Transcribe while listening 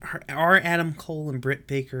Are Adam Cole and Britt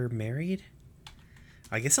Baker married?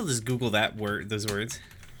 I guess I'll just Google those words.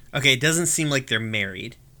 Okay, it doesn't seem like they're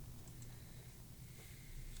married.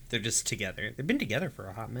 They're just together. They've been together for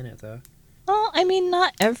a hot minute, though. Well, I mean,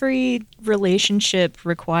 not every relationship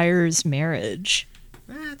requires marriage.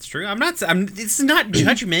 That's true. It's not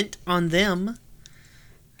judgment on them.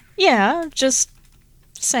 Yeah, just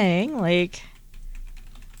saying, like,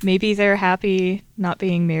 maybe they're happy not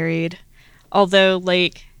being married. Although,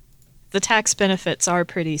 like, the tax benefits are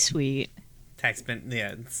pretty sweet.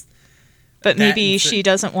 Yeah. But maybe she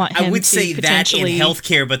doesn't want him to I would say potentially... that in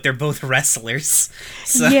healthcare, but they're both wrestlers.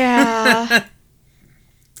 So. Yeah.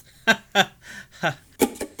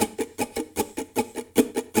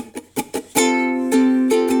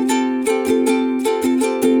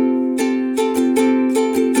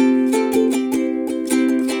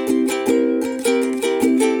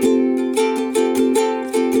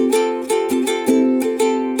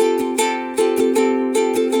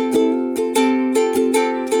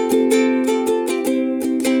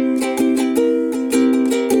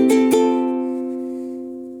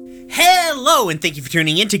 And thank you for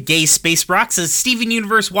tuning in to Gay Space Rocks, a Steven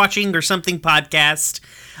Universe watching or something podcast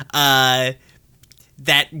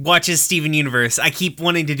that watches Steven Universe. I keep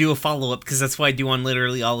wanting to do a follow-up because that's what I do on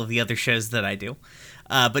literally all of the other shows that I do.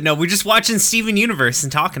 But no, we're just watching Steven Universe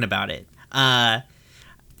and talking about it.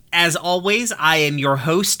 As always, I am your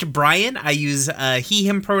host, Brian. I use he,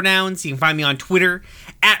 him pronouns. You can find me on Twitter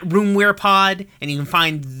at RoomWarePod, and you can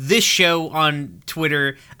find this show on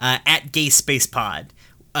Twitter at Gay Space Pod.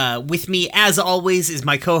 With me, as always, is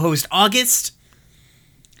my co-host, August.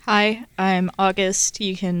 Hi, I'm August.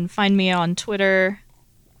 You can find me on Twitter.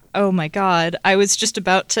 Oh my god, I was just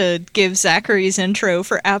about to give Zachary's intro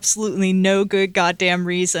for absolutely no good goddamn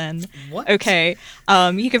reason. What? Okay,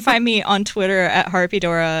 you can find me on Twitter at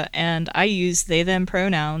Harpydora, and I use they, them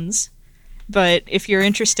pronouns. But if you're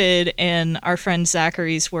interested in our friend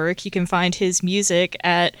Zachary's work, you can find his music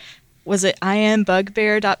at... Was it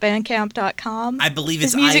iambugbear.bandcamp.com? I believe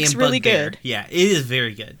it's His music's really Bugbear. good. Yeah, it is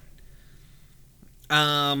very good.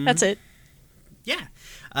 That's it. Yeah.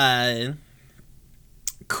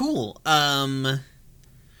 Cool.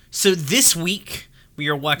 So this week we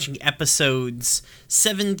are watching episodes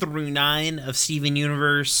 7 through 9 of Steven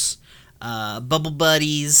Universe, Bubble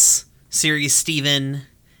Buddies, Serious Steven,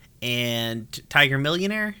 and Tiger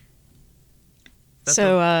Millionaire.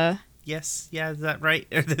 Yes, yeah, is that right?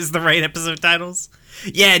 Are those the right episode titles?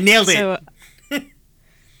 Yeah, nailed it.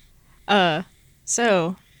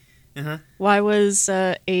 Why was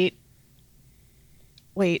 8?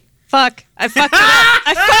 Wait, fuck! I fucked it up.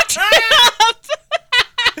 I fucked it up.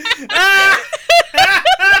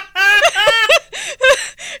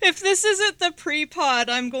 If this isn't the pre-pod,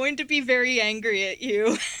 I'm going to be very angry at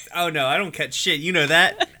you. Oh no, I don't catch shit. You know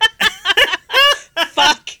that.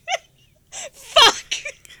 Fuck.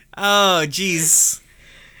 Oh, jeez.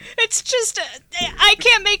 It's just, I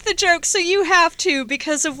can't make the joke, so you have to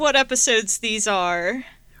because of what episodes these are.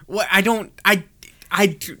 What? I don't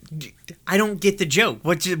get the joke.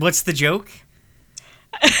 What's the joke?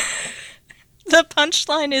 The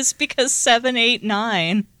punchline is because 7, 8,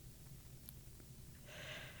 9.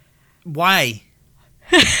 Why?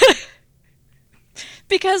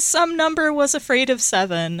 Because some number was afraid of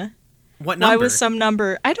 7. What number? Why was some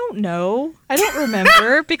number? I don't know. I don't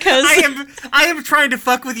remember because I am trying to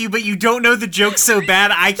fuck with you, but you don't know the joke so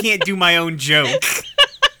bad I can't do my own joke.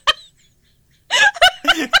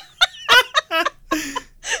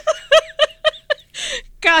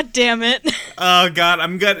 God damn it. Oh god,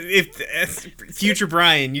 if future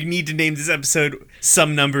Brian, you need to name this episode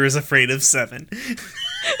Some Number is Afraid of 7.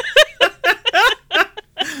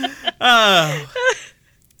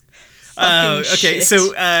 Okay, shit.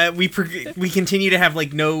 so we continue to have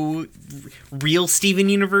like no real Steven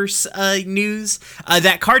Universe news.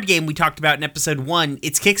 That card game we talked about in episode 1,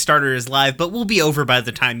 its Kickstarter is live, but will be over by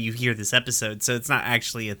the time you hear this episode, so it's not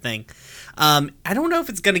actually a thing. I don't know if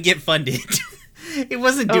it's gonna get funded. It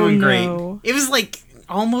wasn't doing great. It was like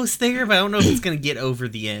almost there, but I don't know if it's gonna get over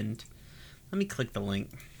the end. Let me click the link.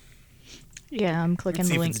 Yeah, I'm clicking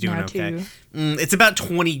the link now too. It's about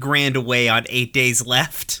 20 grand away on 8 days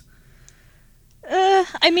left.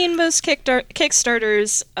 I mean, most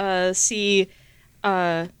Kickstarters see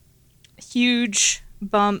a huge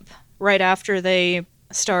bump right after they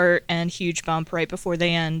start and huge bump right before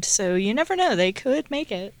they end. So you never know. They could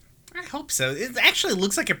make it. I hope so. It actually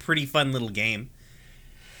looks like a pretty fun little game.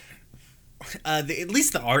 At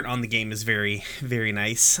least the art on the game is very, very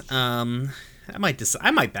nice. I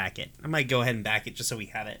might back it. I might go ahead and back it just so we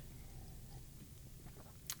have it.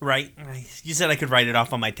 Right. You said I could write it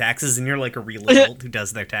off on my taxes, and you're like a real adult who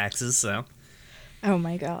does their taxes, so. Oh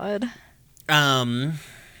my god.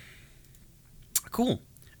 Cool.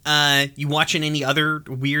 You watching any other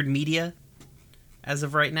weird media as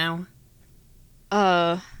of right now?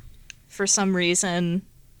 For some reason,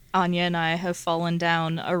 Anya and I have fallen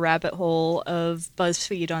down a rabbit hole of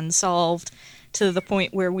BuzzFeed Unsolved to the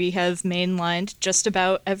point where we have mainlined just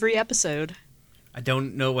about every episode. I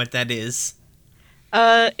don't know what that is.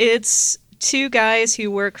 It's two guys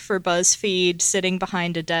who work for BuzzFeed sitting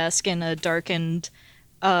behind a desk in a darkened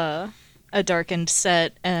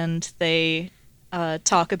set, and they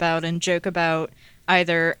talk about and joke about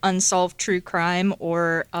either unsolved true crime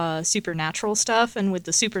or supernatural stuff. And with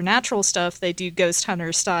the supernatural stuff, they do Ghost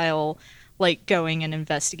Hunter style, like going and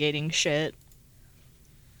investigating shit.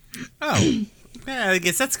 Oh, yeah, I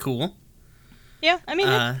guess that's cool. Yeah, I mean,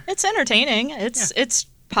 it's entertaining. It's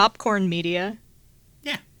popcorn media.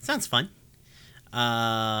 Yeah, sounds fun.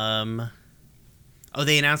 Oh,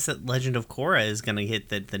 they announced that Legend of Korra is going to hit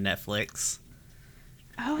the Netflix.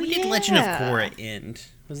 Oh, When did Legend of Korra end?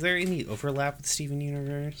 Was there any overlap with Steven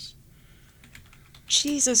Universe?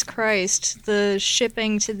 Jesus Christ. The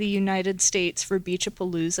shipping to the United States for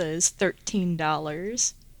Beachapalooza is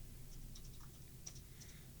 $13.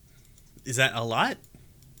 Is that a lot?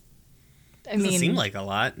 I Doesn't mean, seem like a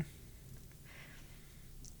lot.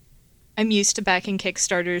 I'm used to backing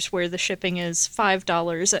Kickstarters where the shipping is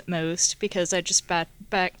 $5 at most because I just back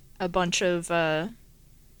a bunch of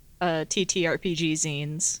TTRPG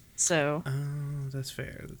zines. So. Oh, that's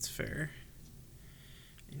fair. That's fair.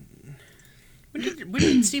 When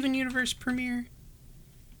did Steven Universe premiere?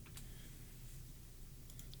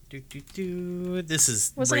 This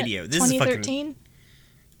is Was radio. It this 2013? is fucking.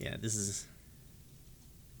 Yeah, this is.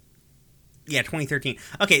 Yeah, 2013.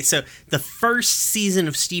 Okay, so the first season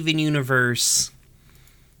of Steven Universe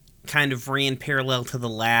kind of ran parallel to the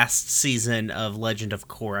last season of Legend of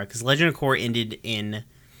Korra, because Legend of Korra ended in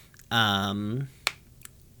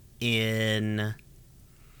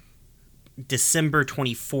December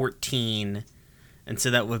 2014, and so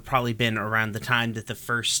that would have probably been around the time that the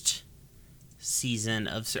first season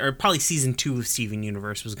of, or probably season 2 of Steven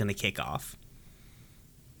Universe was going to kick off.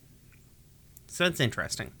 So that's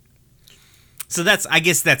interesting. So I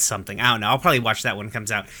guess that's something. I don't know. I'll probably watch that when it comes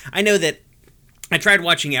out. I know that I tried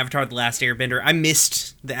watching Avatar The Last Airbender. I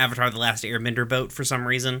missed the Avatar The Last Airbender boat for some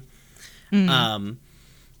reason.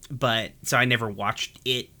 But, so I never watched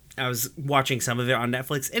it. I was watching some of it on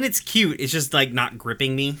Netflix, and it's cute. It's just, like, not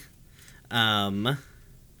gripping me. Isn't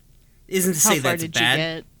to say that's bad. You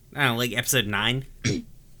get? I don't know, like episode 9.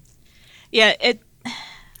 Yeah,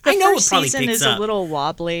 I know first it probably season picks is up. a little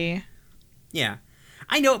wobbly. Yeah.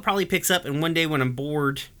 I know it probably picks up, and one day when I'm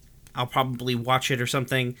bored, I'll probably watch it or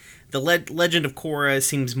something. The Legend of Korra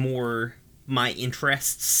seems more my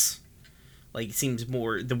interests. Like,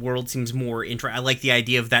 the world seems more I like the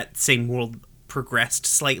idea of that same world progressed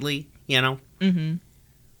slightly, you know? Mm-hmm.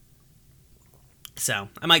 So,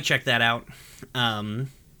 I might check that out.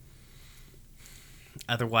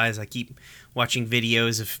 Otherwise, I keep watching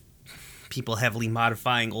videos of people heavily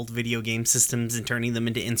modifying old video game systems and turning them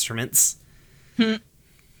into instruments.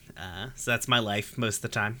 So that's my life most of the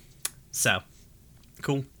time. So,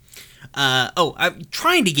 cool. I'm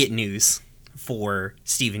trying to get news for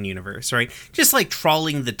Steven Universe, right? Just like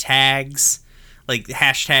trawling the tags, like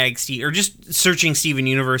hashtag or just searching Steven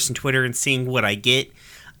Universe in Twitter and seeing what I get.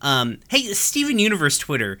 Hey, Steven Universe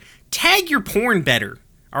Twitter, tag your porn better,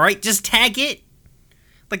 all right? Just tag it.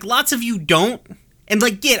 Like, lots of you don't. And,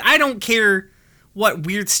 like, I don't care what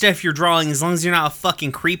weird stuff you're drawing as long as you're not a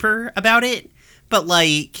fucking creeper about it. But,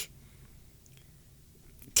 like,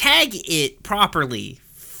 tag it properly.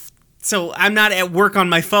 So I'm not at work on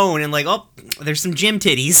my phone and like, oh, there's some gym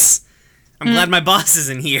titties. I'm glad my boss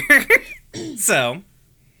isn't here. So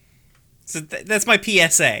that's my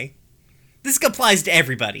PSA. This applies to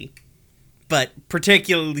everybody, but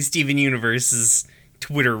particularly Steven Universe's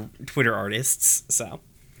Twitter artists. So,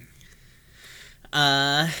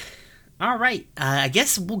 all right. I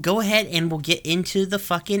guess we'll go ahead and we'll get into the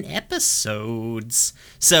fucking episodes.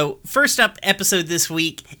 So, first up episode this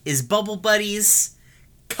week is Bubble Buddies.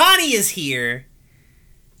 Connie is here.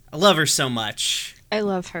 I love her so much. I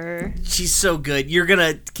love her. She's so good. You're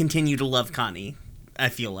gonna continue to love Connie, I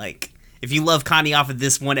feel like. If you love Connie off of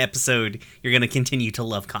this one episode, you're gonna continue to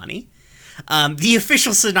love Connie. The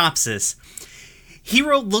official synopsis.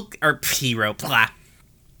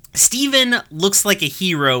 Steven looks like a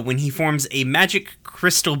hero when he forms a magic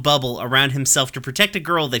crystal bubble around himself to protect a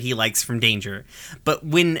girl that he likes from danger. But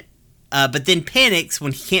then panics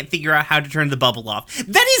when he can't figure out how to turn the bubble off.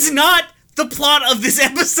 That is not the plot of this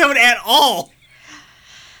episode at all.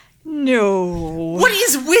 No. What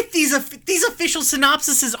is with these official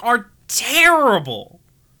synopsises are terrible.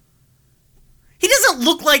 He doesn't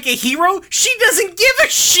look like a hero. She doesn't give a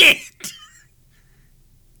shit.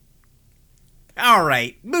 All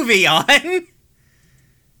right, moving on.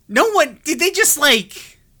 No one... Did they just,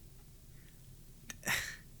 like...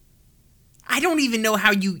 I don't even know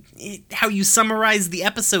how you summarize the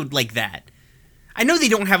episode like that. I know they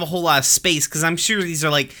don't have a whole lot of space, because I'm sure these are,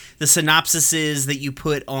 like, the synopsises that you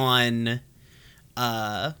put on,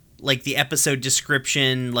 like, the episode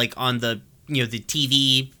description, like, on the, you know, the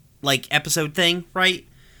TV, like, episode thing, right?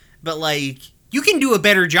 But, like, you can do a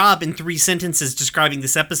better job in 3 sentences describing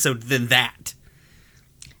this episode than that.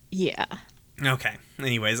 Yeah. Okay.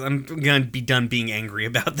 Anyways, I'm gonna be done being angry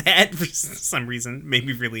about that for some reason. Made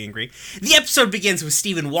me really angry. The episode begins with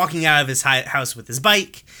Steven walking out of his house with his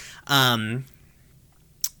bike. The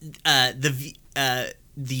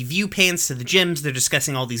view pans to the gyms. They're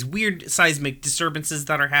discussing all these weird seismic disturbances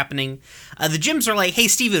that are happening. The gyms are like, hey,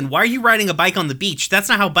 Steven, why are you riding a bike on the beach? That's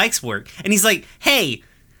not how bikes work. And he's like, hey,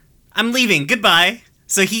 I'm leaving. Goodbye.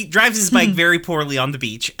 So he drives his bike very poorly on the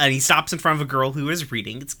beach, and he stops in front of a girl who is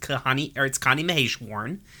reading. It's Connie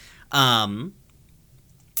Maheshwaran.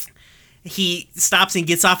 He stops and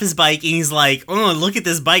gets off his bike, and he's like, oh, look at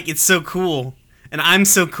this bike. It's so cool. And I'm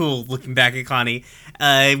so cool, looking back at Connie.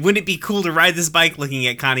 Wouldn't it be cool to ride this bike? Looking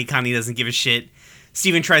at Connie. Connie doesn't give a shit.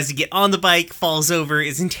 Steven tries to get on the bike, falls over,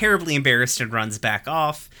 is terribly embarrassed, and runs back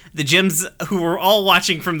off. The gyms, who were all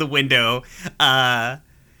watching from the window,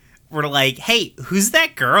 were like, hey, who's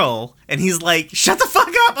that girl? And he's like, shut the fuck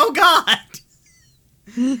up, oh god!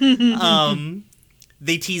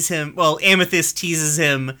 They tease him, well, Amethyst teases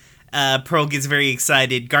him, Pearl gets very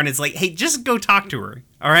excited, Garnet's like, hey, just go talk to her,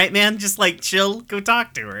 alright, man? Just, like, chill, go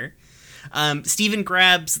talk to her. Steven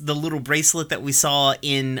grabs the little bracelet that we saw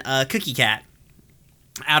in Cookie Cat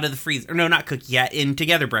out of the freezer. Or no, not Cookie Cat, in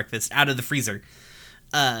Together Breakfast, out of the freezer.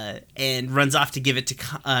 And runs off to give it to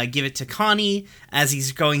Connie. As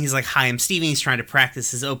he's going, he's like, hi, I'm Steven. He's trying to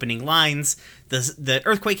practice his opening lines. The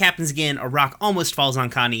earthquake happens again. A rock almost falls on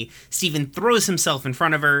Connie. Steven throws himself in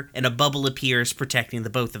front of her, and a bubble appears, protecting the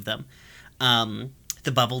both of them.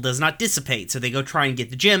 The bubble does not dissipate, so they go try and get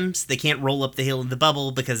the gyms. They can't roll up the hill in the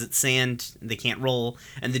bubble because it's sand. They can't roll,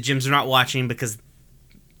 and the gyms are not watching because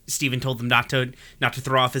Steven told them not to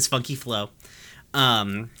throw off his funky flow.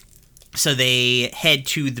 So they head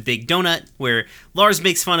to the Big Donut, where Lars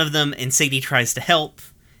makes fun of them and Sadie tries to help.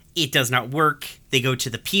 It does not work. They go to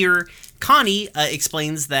the pier. Connie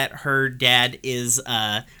explains that her dad is,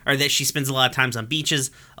 or that she spends a lot of times on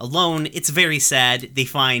beaches alone. It's very sad. They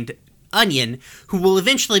find Onion, who will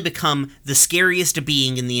eventually become the scariest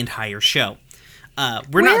being in the entire show.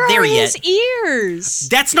 We're not there yet. Where are his ears?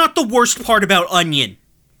 That's not the worst part about Onion.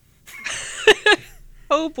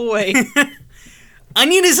 Oh boy.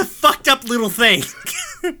 Onion is a fucked up little thing.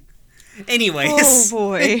 Anyways. Oh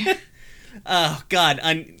boy. Oh god.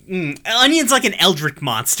 Onion's like an eldritch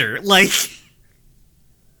monster. Like.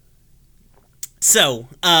 So,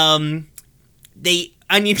 Onion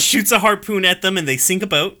shoots a harpoon at them and they sink a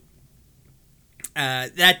boat.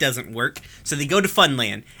 That doesn't work. So they go to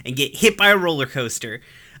Funland and get hit by a roller coaster.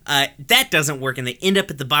 That doesn't work and they end up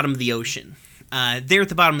at the bottom of the ocean. There at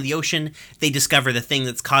the bottom of the ocean, they discover the thing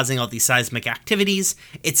that's causing all these seismic activities.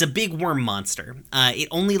 It's a big worm monster. It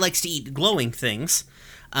only likes to eat glowing things.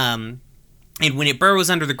 And when it burrows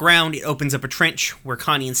under the ground, it opens up a trench where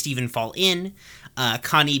Connie and Steven fall in.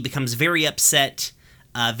 Connie becomes very upset,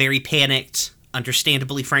 very panicked,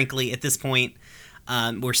 understandably, frankly, at this point,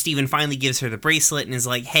 where Steven finally gives her the bracelet and is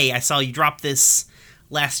like, hey, I saw you drop this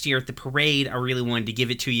last year at the parade. I really wanted to give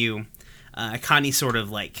it to you. Connie sort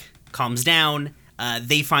of, like, calms down.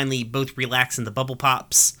 They finally both relax in the bubble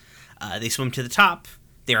pops. They swim to the top.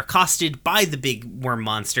 They're accosted by the big worm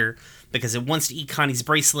monster because it wants to eat Connie's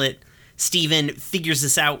bracelet. Steven figures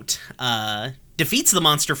this out, defeats the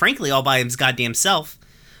monster, frankly, all by his goddamn self.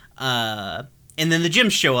 And then the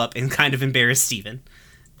gyms show up and kind of embarrass Steven.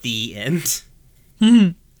 The end.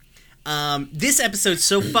 This episode's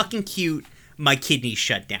so fucking cute, my kidneys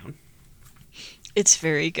shut down. It's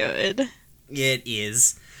very good. It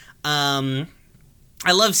is. I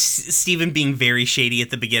love Steven being very shady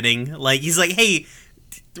at the beginning. Like, he's like, hey,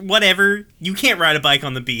 whatever, you can't ride a bike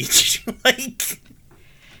on the beach. Like...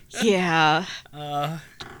 Yeah. And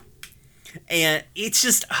it's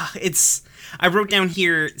just, I wrote down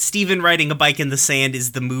here, Steven riding a bike in the sand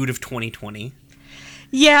is the mood of 2020.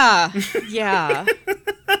 Yeah. Yeah.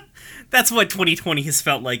 That's what 2020 has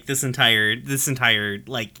felt like this entire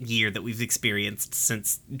like year that we've experienced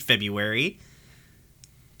since February.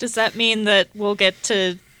 Does that mean that we'll get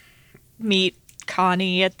to meet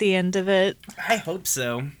Connie at the end of it? I hope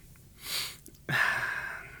so.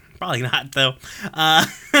 Probably not, though.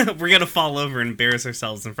 We're going to fall over and embarrass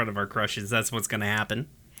ourselves in front of our crushes. That's what's going to happen.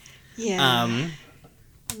 Yeah.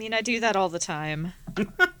 I mean, I do that all the time.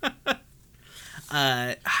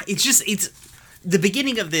 It's the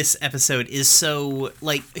beginning of this episode is so,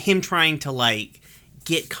 like, him trying to, like,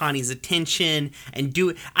 get Connie's attention and do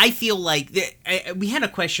it. I feel like we had a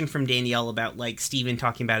question from Danielle about, like, Steven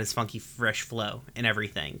talking about his funky fresh flow and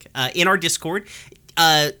everything in our Discord.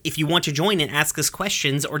 If you want to join and ask us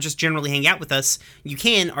questions or just generally hang out with us, you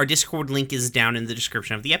can. Our Discord link is down in the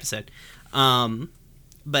description of the episode.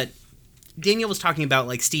 But Danielle was talking about,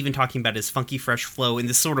 like, Steven talking about his funky fresh flow and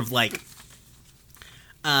this sort of, like,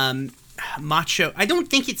 macho. I don't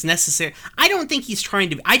think it's necessary. I don't think he's trying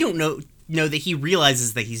to. I don't know that he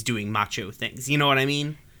realizes that he's doing macho things. You know what I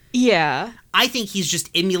mean? Yeah. I think he's just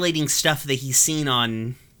emulating stuff that he's seen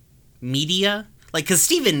on media. Like, because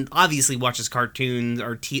Steven obviously watches cartoons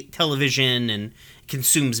or television and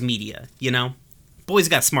consumes media, you know? Boy's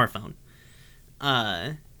got a smartphone.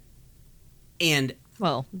 And...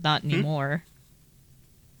 Well, not anymore.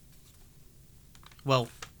 Well,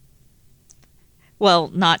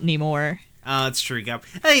 not anymore. It's true.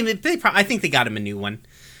 I think they got him a new one.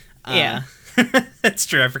 Yeah. That's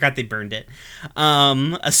true. I forgot they burned it.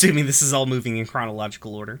 Assuming this is all moving in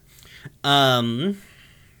chronological order.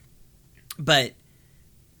 But...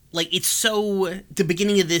 Like, it's so... The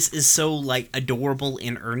beginning of this is so, like, adorable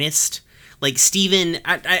and earnest. Like, Steven...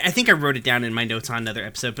 I think I wrote it down in my notes on another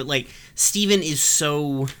episode, but, like, Steven is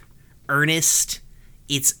so earnest.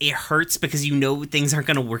 It hurts because you know things aren't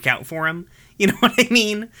going to work out for him. You know what I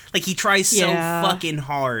mean? Like, he tries so fucking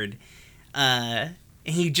hard. And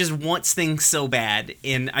he just wants things so bad.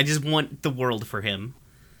 And I just want the world for him.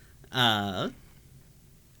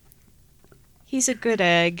 He's a good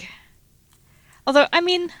egg. Although, I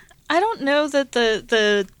mean, I don't know that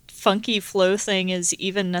the funky flow thing is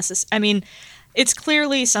even necessary. I mean, it's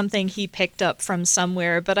clearly something he picked up from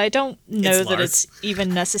somewhere, but I don't know that it's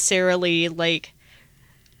even necessarily, like...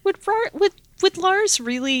 Would Lars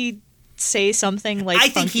really say something like I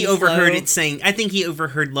think he overheard it saying... I think he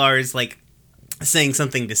overheard Lars, like, saying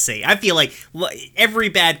something to say. I feel like every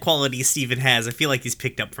bad quality Steven has, I feel like he's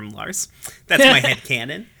picked up from Lars. That's my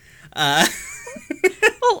headcanon.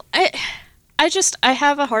 Well, I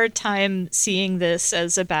have a hard time seeing this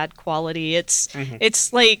as a bad quality.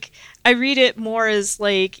 It's like, I read it more as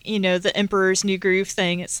like, you know, the Emperor's New Groove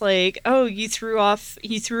thing. It's like, oh, he threw off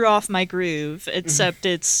my groove, except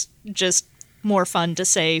it's just more fun to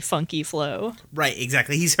say funky flow. Right,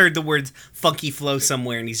 exactly. He's heard the words funky flow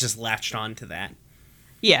somewhere and he's just latched on to that.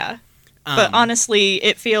 Yeah. But honestly,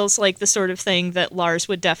 it feels like the sort of thing that Lars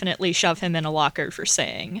would definitely shove him in a locker for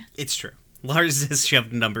saying. It's true. Lars has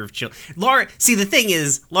shoved a number of children. See, the thing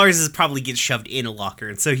is, Lars is probably gets shoved in a locker,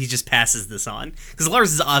 and so he just passes this on. Because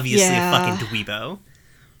Lars is obviously a fucking dweebo.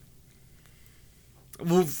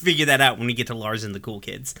 We'll figure that out when we get to Lars and the Cool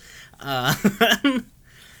Kids.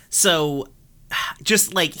 So,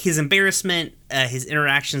 just like his embarrassment, his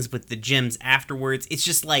interactions with the gyms afterwards, it's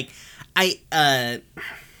just like,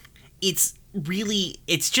 it's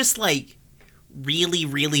just like really,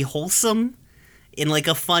 really wholesome. In, like,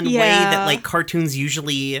 a fun way that, like, cartoons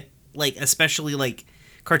usually, like, especially, like,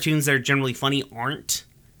 cartoons that are generally funny aren't.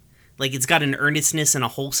 Like, it's got an earnestness and a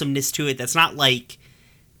wholesomeness to it that's not, like,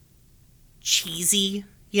 cheesy,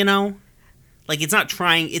 you know? Like, it's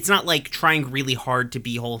not, like, trying really hard to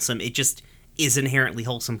be wholesome. It just is inherently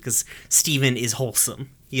wholesome because Steven is wholesome,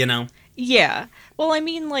 you know? Yeah. Well, I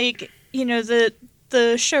mean, like, you know, the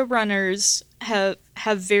showrunners have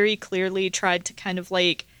very clearly tried to kind of,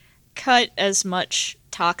 like, cut as much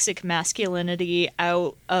toxic masculinity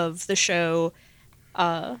out of the show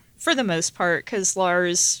for the most part, because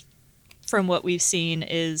Lars, from what we've seen,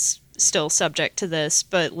 is still subject to this,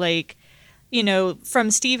 but, like, you know,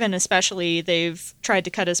 from Steven especially, they've tried to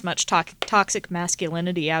cut as much toxic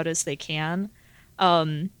masculinity out as they can.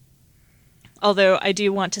 Although I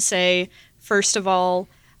do want to say, first of all,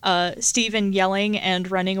 Steven yelling and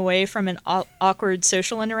running away from an awkward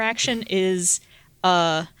social interaction is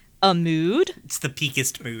a mood. It's the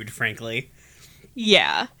peakest mood, frankly.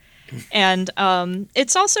 Yeah. And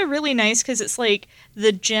it's also really nice because it's like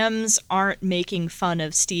the gems aren't making fun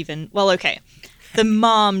of Steven. Well, okay. The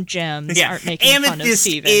mom gems aren't making fun of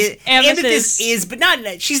Steven. Amethyst is, but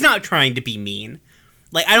she's not trying to be mean.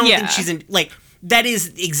 Like, I don't think she's in, like, that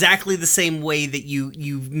is exactly the same way that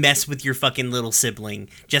you mess with your fucking little sibling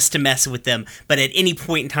just to mess with them. But at any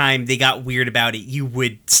point in time they got weird about it, you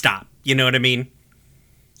would stop. You know what I mean?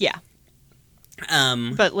 Yeah.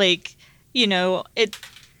 But like, you know,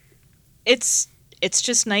 it's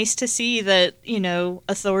just nice to see that, you know,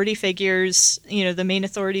 authority figures, you know, the main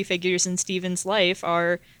authority figures in Steven's life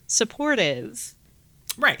are supportive.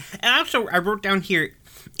 Right. And also, I wrote down here,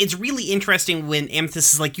 it's really interesting when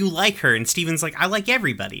Amethyst is like, you like her, and Steven's like, I like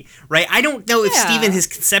everybody, right? I don't know if Steven has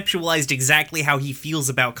conceptualized exactly how he feels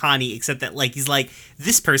about Connie, except that, like, he's like,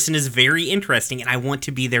 this person is very interesting, and I want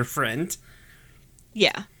to be their friend.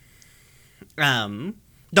 Yeah. Though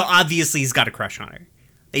obviously he's got a crush on her.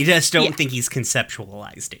 They just don't think he's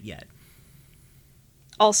conceptualized it yet.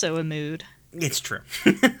 Also a mood. It's true.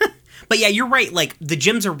 But yeah, you're right, like, the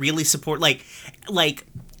gyms are really like,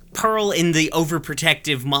 Pearl in the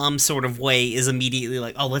overprotective mom sort of way is immediately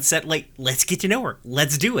like, oh, let's get to know her.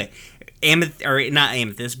 Let's do it. Not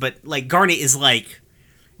Amethyst, but like Garnet is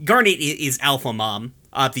alpha mom,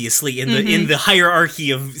 obviously, in the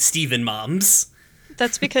hierarchy of Steven moms.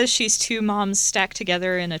 That's because she's two moms stacked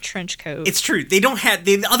together in a trench coat. It's true.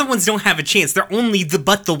 The other ones don't have a chance. They're only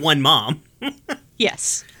the one mom.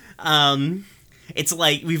 Yes. It's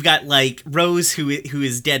like we've got like Rose who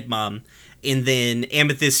is dead mom, and then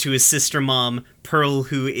Amethyst who is sister mom, Pearl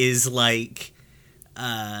who is like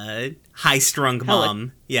high strung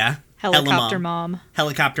mom. Yeah. Helicopter mom.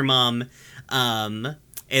 Helicopter mom. And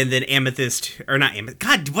then Amethyst, or not Amethyst.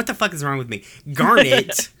 God, what the fuck is wrong with me?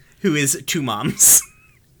 Garnet who is two moms.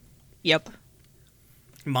 Yep.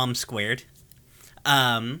 Mom squared.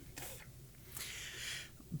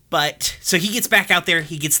 But so he gets back out there.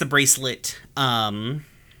 He gets the bracelet. I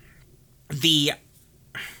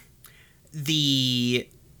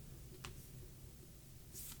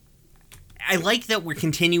like that we're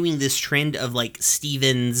continuing this trend of like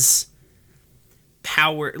Steven's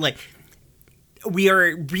power. Like we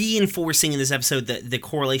are reinforcing in this episode the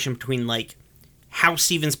correlation between like how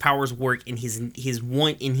Steven's powers work and his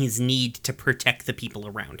want and his need to protect the people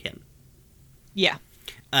around him. Yeah.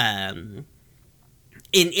 And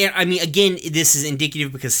I mean, again, this is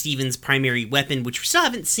indicative because Steven's primary weapon, which we still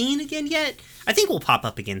haven't seen again yet, I think will pop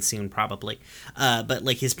up again soon, probably. But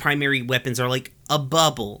like his primary weapons are like a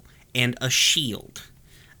bubble and a shield.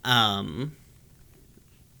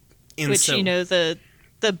 Which, you know, the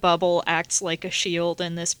bubble acts like a shield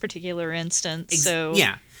in this particular instance. So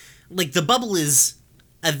yeah, like the bubble is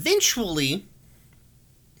eventually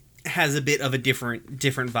has a bit of a different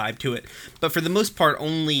vibe to it, but for the most part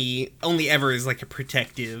only ever is like a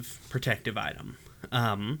protective item,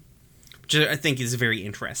 which I think is very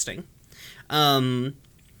interesting. I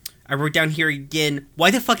wrote down here again,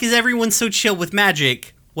 why the fuck is everyone so chill with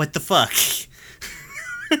magic? What the fuck?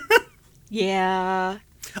 Yeah.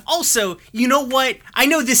 Also, you know what? I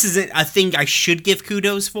know this isn't a thing I should give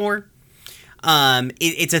kudos for.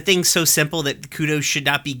 It's a thing so simple that kudos should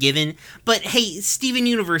not be given. But hey, Steven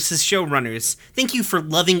Universe's showrunners, thank you for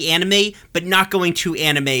loving anime, but not going to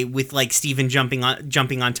anime with like Steven jumping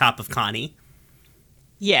on top of Connie.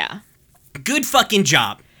 Yeah. Good fucking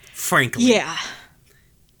job, frankly. Yeah.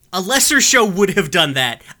 A lesser show would have done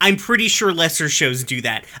that. I'm pretty sure lesser shows do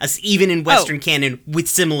that, even in Western canon with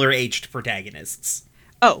similar aged protagonists.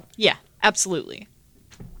 Oh, yeah, absolutely.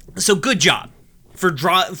 So good job for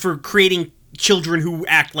creating children who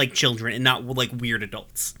act like children and not like weird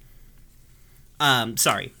adults.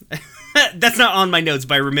 Sorry. That's not on my notes,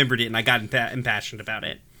 but I remembered it and I got impassioned about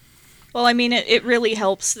it. Well, I mean, it really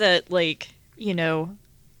helps that, like, you know,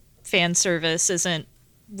 fan service isn't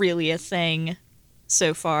really a thing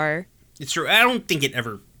so far. It's true. I don't think it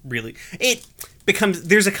ever really... It becomes...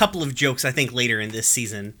 There's a couple of jokes, I think, later in this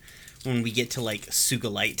season when we get to, like,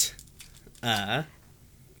 Sugalite that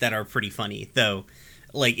are pretty funny, though.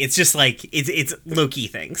 Like, it's just, like, it's low-key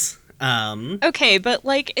things. Okay, but,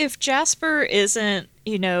 like, if Jasper isn't,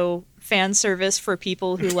 you know, fan service for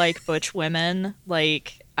people who like butch women,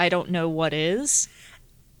 like, I don't know what is.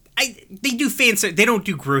 They do they don't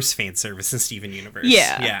do gross fan service in Steven Universe.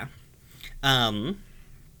 Yeah.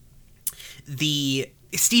 The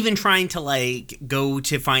Steven trying to, like, go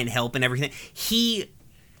to find help and everything, he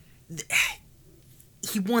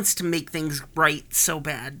wants to make things right so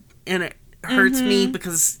bad, and it hurts me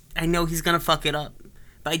because I know he's gonna fuck it up,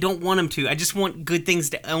 but I don't want him to. I just want good things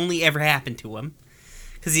to only ever happen to him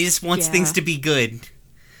because he just wants things to be good.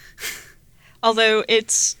 Although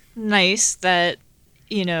it's nice that,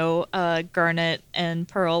 you know, Garnet and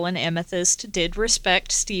Pearl and Amethyst did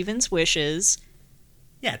respect Steven's wishes.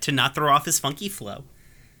 Yeah, to not throw off his funky flow.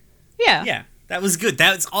 Yeah. Yeah, that was good.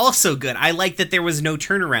 That was also good. I like that there was no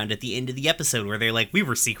turnaround at the end of the episode where they're like, we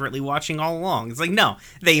were secretly watching all along. It's like, no.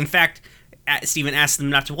 They, in fact, Steven asked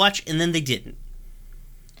them not to watch, and then they didn't.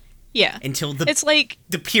 Yeah. Until it's like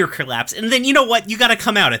the pier collapsed. And then, you know what? You gotta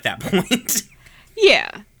come out at that point.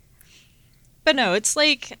 Yeah. But no, it's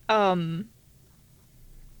like,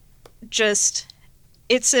 just,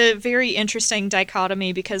 it's a very interesting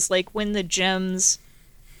dichotomy because, like, when the gems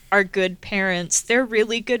are good parents, they're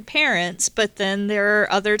really good parents, but then there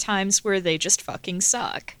are other times where they just fucking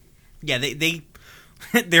suck. Yeah, they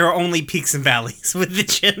there are only peaks and valleys with the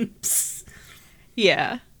gems.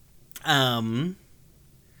 Yeah. But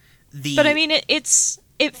I mean,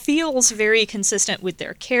 it feels very consistent with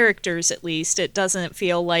their characters, at least. It doesn't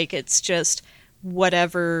feel like it's just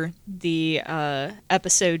whatever the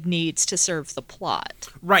episode needs to serve the plot.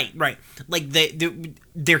 Right. Like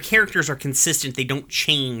their characters are consistent. They don't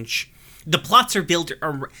change. The plots of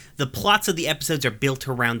the episodes are built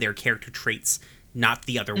around their character traits, not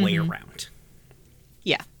the other way around.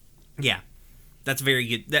 Yeah. Yeah. That's very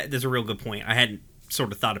good. That's a real good point. I hadn't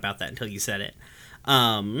sort of thought about that until you said it.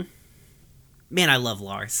 Man, I love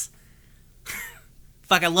Lars.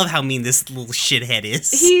 Fuck, I love how mean this little shithead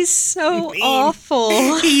is. He's so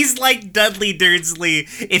awful. He's like Dudley Dursley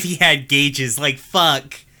if he had gauges. Like,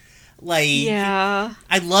 fuck. Like, yeah.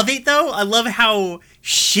 I love it, though. I love how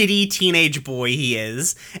shitty teenage boy he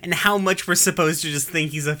is, and how much we're supposed to just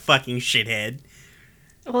think he's a fucking shithead.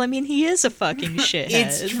 Well, I mean, he is a fucking shithead.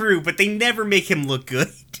 It's true, but they never make him look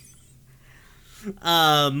good.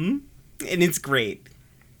 And it's great.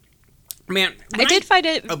 Man, I did find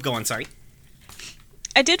it... Oh, go on, sorry.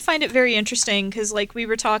 I did find it very interesting because, like, we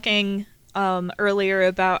were talking earlier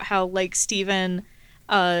about how, like, Steven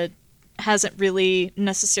hasn't really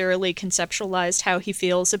necessarily conceptualized how he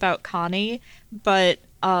feels about Connie, but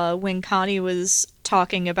when Connie was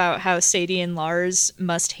talking about how Sadie and Lars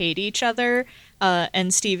must hate each other,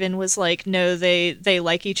 and Steven was like, no, they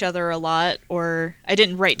like each other a lot, or I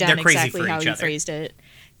didn't write down exactly how he phrased it.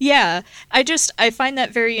 Yeah, I find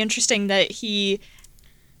that very interesting that he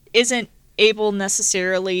isn't able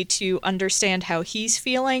necessarily to understand how he's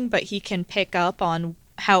feeling, but he can pick up on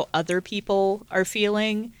how other people are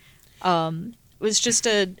feeling. It was just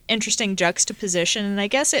an interesting juxtaposition, and I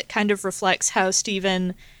guess it kind of reflects how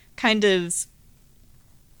Steven kind of...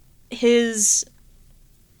 his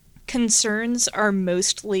concerns are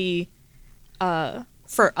mostly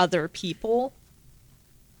for other people.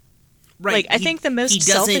 Right. Like, I think the most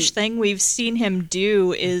selfish thing we've seen him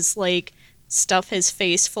do is, like, stuff his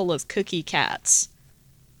face full of cookie cats.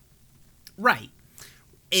 Right.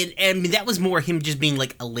 And I mean, that was more him just being,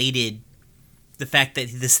 like, elated the fact that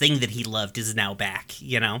this thing that he loved is now back,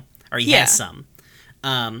 you know? Or he has some.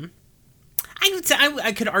 I would say,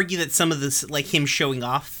 I could argue that some of this, like, him showing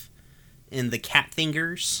off in the cat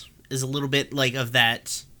fingers is a little bit, like, of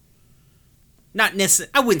that... Not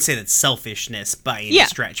necessarily... I wouldn't say that's selfishness by any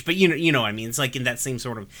stretch, but you know what I mean? It's, like, in that same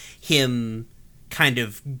sort of him kind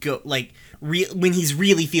of go... Like, when he's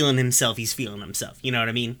really feeling himself, he's feeling himself. You know what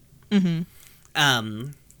I mean?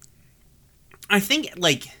 Mm-hmm. I think,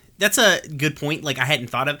 like, that's a good point, like, I hadn't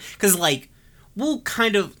thought of. Because, like, we'll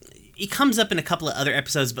kind of... It comes up in a couple of other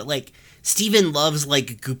episodes, but, like, Steven loves,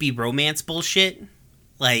 like, goopy romance bullshit.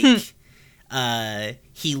 Like,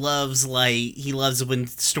 he loves when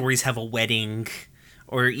stories have a wedding,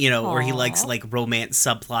 or, you know, or he likes, like, romance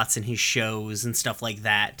subplots in his shows and stuff like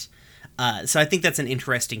that. So I think that's an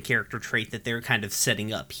interesting character trait that they're kind of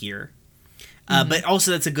setting up here. But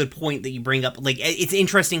also that's a good point that you bring up. Like, it's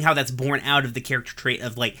interesting how that's born out of the character trait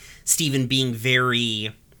of, like, Steven being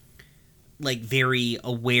very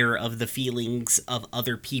aware of the feelings of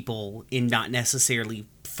other people and not necessarily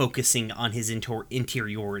focusing on his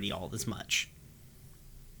interiority all as much.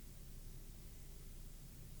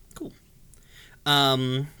 Cool.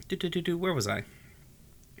 Where was I?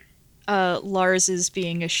 Lars is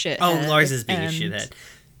being a shithead. Oh, Lars is being a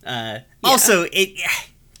shithead. Also,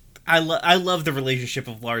 I love the relationship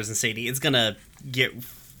of Lars and Sadie. It's gonna get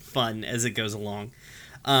fun as it goes along.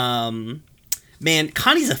 Man,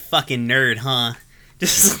 Connie's a fucking nerd, huh?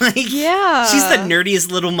 Just like, she's the nerdiest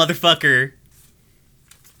little motherfucker.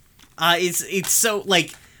 It's so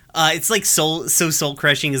like, it's like soul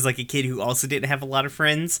crushing as like a kid who also didn't have a lot of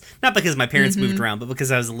friends. Not because my parents moved around, but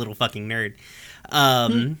because I was a little fucking nerd.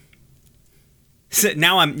 So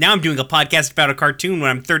now I'm doing a podcast about a cartoon when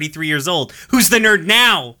I'm 33 years old. Who's the nerd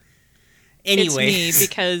now? Anyway, it's me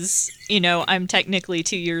because, you know, I'm technically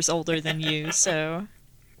 2 years older than you, so.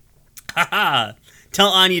 Haha. Tell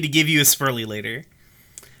Anya to give you a Spurly later.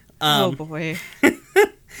 Oh boy.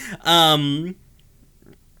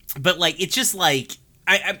 But like, it's just like,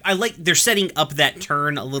 I like they're setting up that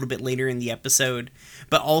turn a little bit later in the episode,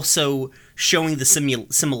 but also showing the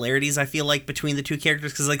similarities, I feel like, between the two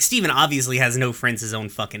characters. Because, like, Steven obviously has no friends his own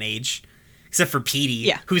fucking age. Except for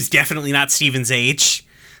Petey, who's definitely not Steven's age.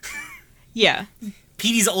 Yeah.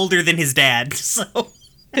 Petey's older than his dad, so.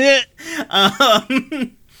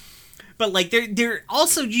 But like, they're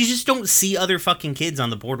also, you just don't see other fucking kids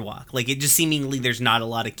on the boardwalk. Like, it just seemingly there's not a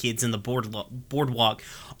lot of kids in the boardwalk.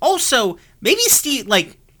 Also, maybe Steve,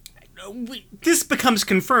 like, this becomes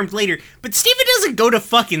confirmed later, but Steven doesn't go to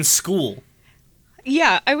fucking school.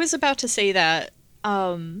 Yeah, I was about to say that,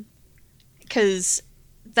 because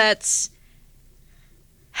that's,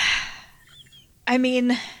 I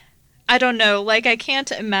mean, I don't know, like, I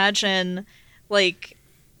can't imagine, like,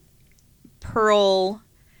 Pearl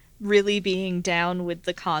really being down with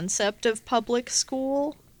the concept of public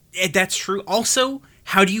school. That's true. Also,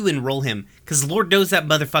 how do you enroll him? Because Lord knows that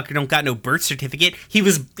motherfucker don't got no birth certificate.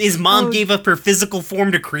 His mom gave up her physical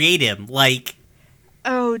form to create him. Like,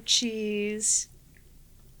 oh jeez.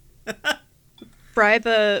 bribe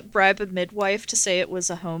a midwife to say it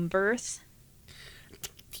was a home birth.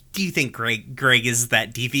 Do you think Greg is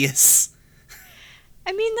that devious?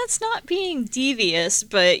 I mean, that's not being devious,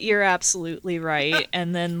 but you're absolutely right.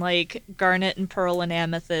 And then, like, Garnet and Pearl and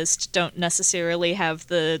Amethyst don't necessarily have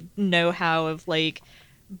the know-how of, like,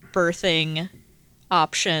 birthing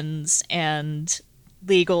options and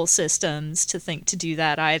legal systems to think to do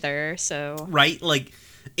that either, so... Right? Like,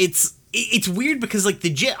 it's weird because, like,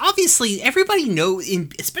 obviously, everybody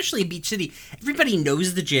especially in Beach City, everybody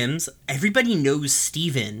knows the gyms, everybody knows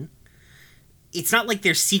Steven. It's not like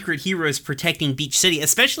they're secret heroes protecting Beach City,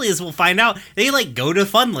 especially as we'll find out, they, like, go to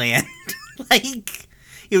Funland. Like,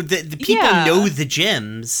 you know, the people know the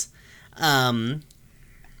gyms. And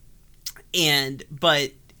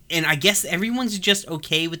I guess everyone's just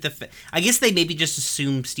okay with I guess they maybe just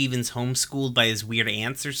assume Steven's homeschooled by his weird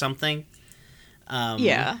aunts or something.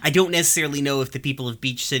 I don't necessarily know if the people of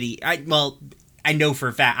Beach City, I know for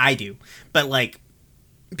a fact I do, but, like,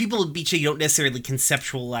 people of Beach City don't necessarily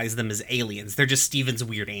conceptualize them as aliens. They're just Steven's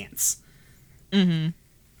weird aunts. Mm-hmm.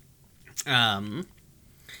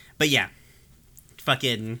 But yeah.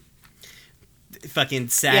 Fucking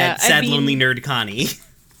sad, lonely nerd Connie.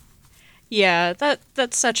 Yeah,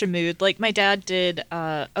 that's such a mood. Like, my dad did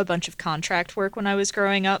a bunch of contract work when I was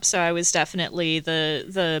growing up, so I was definitely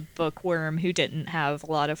the bookworm who didn't have a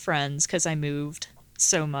lot of friends because I moved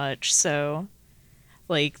so much. So,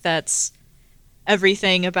 like, that's...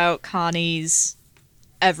 Everything about Connie's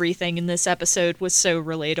everything in this episode was so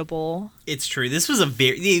relatable. It's true. It was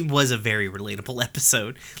a very relatable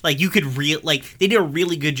episode. Like, you could they did a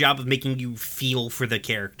really good job of making you feel for the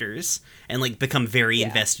characters and, like, become very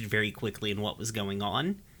invested very quickly in what was going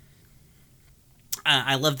on.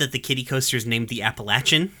 I love that the kiddie coaster is named the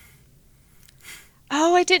Appalachian.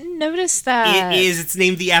 Oh, I didn't notice that. It's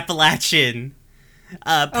named the Appalachian.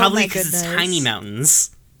 Probably because it's tiny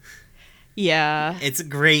mountains. Yeah. It's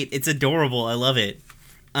great. It's adorable. I love it.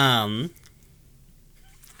 I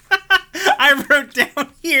wrote down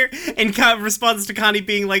here in response to Connie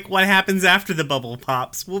being like, what happens after the bubble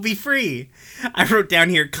pops? We'll be free. I wrote down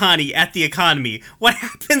here, Connie at the economy. What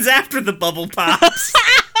happens after the bubble pops?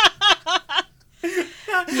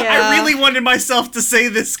 I really wanted myself to say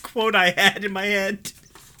this quote I had in my head.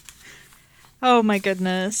 Oh my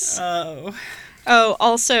goodness. Oh. Oh,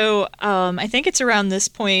 also, I think it's around this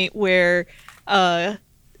point where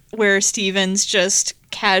Steven's just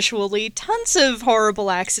casually, tons of horrible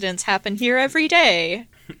accidents happen here every day.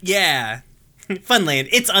 Yeah. Funland,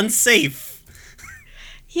 it's unsafe.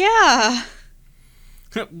 Yeah.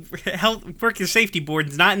 Health Worker Safety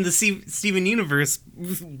Board's not in the Steven Universe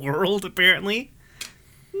world, apparently.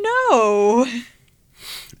 No.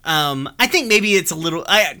 I think maybe it's a little...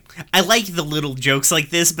 I like the little jokes like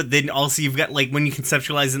this, but then also you've got, like, when you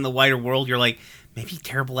conceptualize in the wider world, you're like, maybe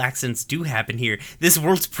terrible accidents do happen here. This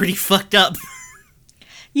world's pretty fucked up.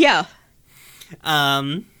 Yeah.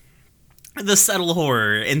 The subtle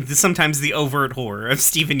horror and sometimes the overt horror of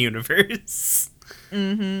Steven Universe.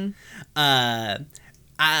 Mm-hmm.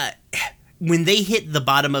 When they hit the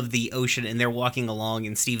bottom of the ocean and they're walking along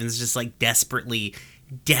and Steven's just, like, desperately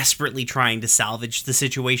trying to salvage the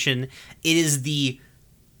situation, it is the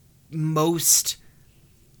most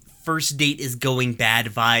first date is going bad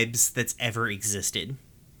vibes that's ever existed.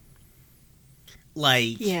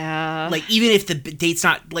 Like, yeah, like, even if the date's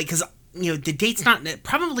not, like, because, you know, the date's not,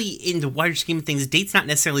 probably in the wider scheme of things, date's not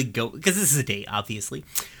necessarily because this is a date, obviously.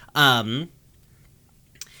 Like,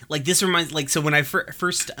 this reminds, like, so when I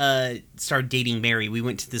first started dating Mary, we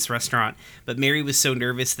went to this restaurant, but Mary was so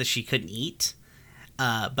nervous that she couldn't eat.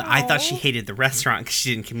 But aww. I thought she hated the restaurant because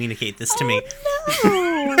she didn't communicate this to me.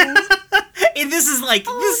 No. And this is like,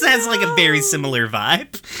 this has like a very similar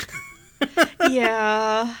vibe.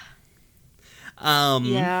 Yeah.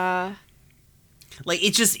 Yeah. Like,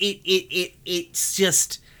 it's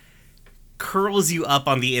just curls you up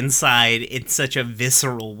on the inside in such a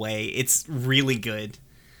visceral way. It's really good.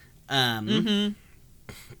 Man,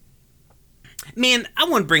 I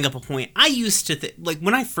want to bring up a point. I used to like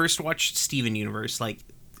when I first watched Steven Universe, like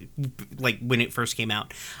when it first came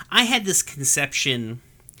out, I had this conception.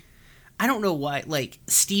 I don't know why. Like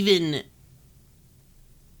Steven,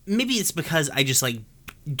 maybe it's because I just like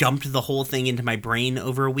dumped the whole thing into my brain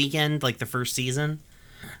over a weekend, like the first season.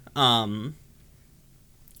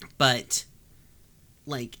 But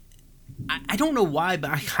like I don't know why,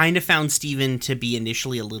 but I kind of found Steven to be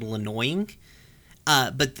initially a little annoying.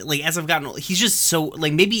 But like as I've gotten older, he's just so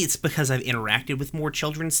like maybe it's because I've interacted with more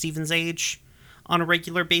children Steven's age on a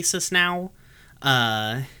regular basis now.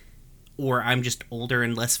 Or I'm just older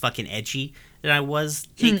and less fucking edgy than I was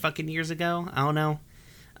 8 fucking years ago. I don't know.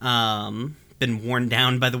 Been worn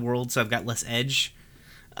down by the world, so I've got less edge.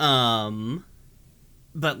 But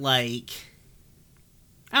like,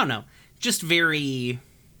 I don't know. Just find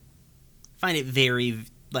it very,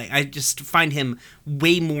 like, I just find him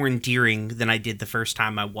way more endearing than I did the first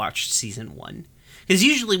time I watched season 1. Because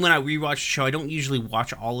usually when I rewatch a show, I don't usually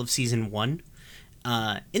watch all of season 1.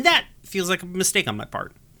 And that feels like a mistake on my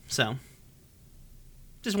part. So,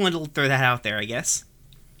 just wanted to throw that out there, I guess.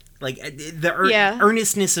 Like, the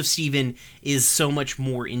earnestness of Steven is so much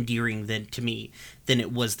more endearing to me than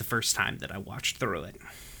it was the first time that I watched through it.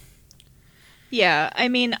 Yeah, I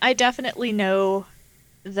mean, I definitely know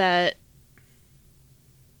that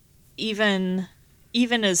even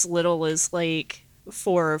as little as, like,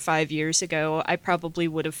 4 or 5 years ago, I probably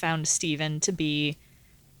would have found Steven to be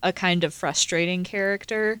a kind of frustrating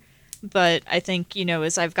character. But I think, you know,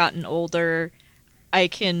 as I've gotten older, I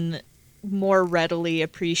can more readily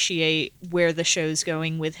appreciate where the show's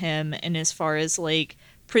going with him, and as far as like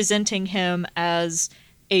presenting him as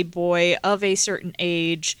a boy of a certain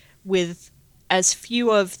age with as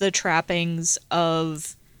few of the trappings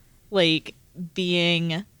of like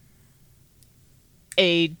being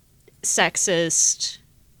a sexist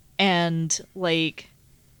and like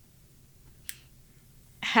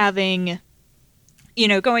having, you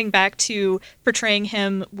know, going back to portraying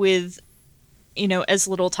him with, you know, as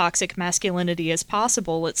little toxic masculinity as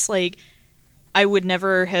possible. It's like, I would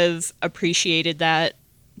never have appreciated that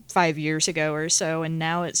 5 years ago or so, and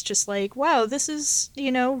now it's just like, wow, this is,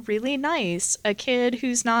 you know, really nice. A kid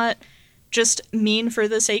who's not just mean for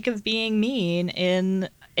the sake of being mean in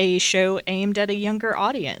a show aimed at a younger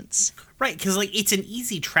audience. Right, because like it's an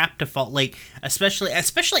easy trap to fall, like especially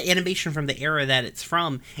animation from the era that it's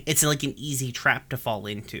from. It's like an easy trap to fall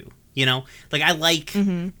into, you know. Like I like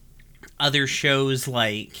other shows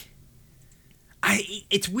like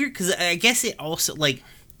it's weird because I guess it also like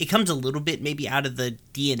it comes a little bit maybe out of the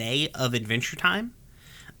DNA of Adventure Time.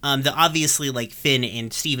 The obviously like Finn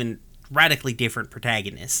and Steven, radically different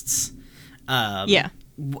protagonists.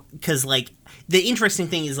 Because like the interesting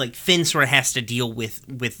thing is like Finn sort of has to deal with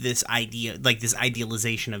this idea, like this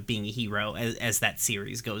idealization of being a hero as that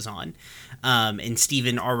series goes on, and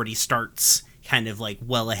Steven already starts kind of like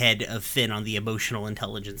well ahead of Finn on the emotional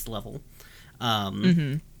intelligence level.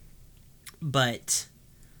 But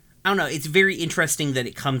I don't know, it's very interesting that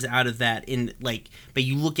it comes out of that in like, but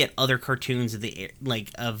you look at other cartoons of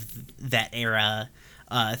that era,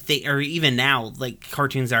 or even now, like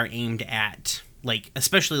cartoons that are aimed at like,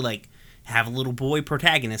 especially like have little boy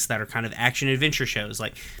protagonists that are kind of action adventure shows.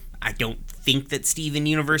 Like, I don't think that Steven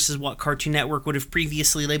Universe is what Cartoon Network would have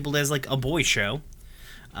previously labeled as like a boy show.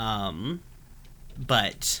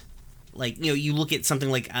 But like, you know, you look at something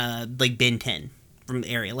like Ben 10 from the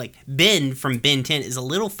area. Like Ben from Ben 10 is a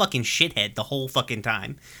little fucking shithead the whole fucking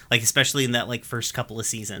time. Like, especially in that like first couple of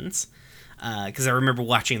seasons. Because I remember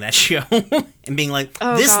watching that show and being like,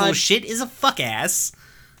 this little shit is a fuck ass.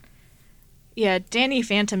 Yeah, Danny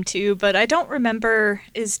Phantom too, but I don't remember,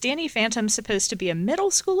 is Danny Phantom supposed to be a middle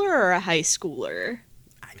schooler or a high schooler?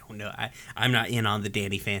 I don't know. I'm not in on the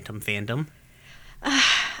Danny Phantom fandom.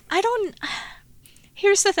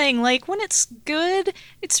 Here's the thing, like, when it's good,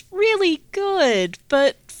 it's really good,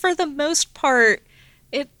 but for the most part,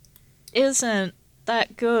 it isn't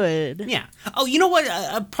that good. Yeah. Oh, you know what?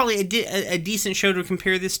 Probably a decent show to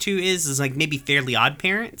compare this to is like maybe Fairly Odd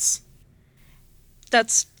Parents.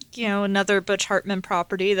 That's, you know, another Butch Hartman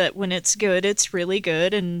property that when it's good, it's really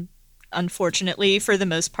good, and unfortunately, for the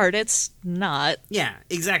most part, it's not. Yeah,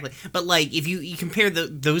 exactly. But, like, if you compare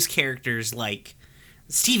those characters, like,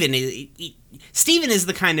 Steven is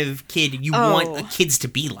the kind of kid you want kids to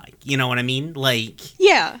be like. You know what I mean? Like,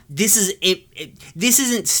 yeah. This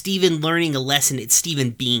isn't Steven learning a lesson, it's Steven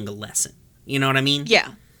being a lesson. You know what I mean? Yeah.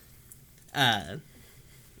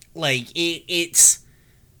 Like, it's...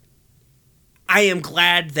 I am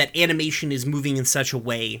glad that animation is moving in such a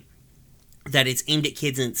way that it's aimed at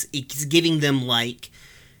kids, and it's giving them, like,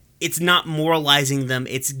 it's not moralizing them,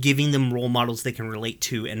 it's giving them role models they can relate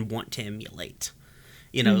to and want to emulate.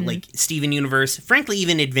 You know, like Steven Universe, frankly,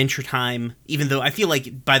 even Adventure Time, even though I feel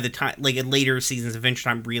like by the time, like, in later seasons, Adventure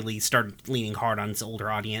Time really started leaning hard on its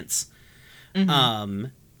older audience.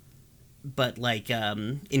 But, like,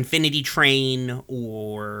 Infinity Train,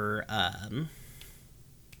 or,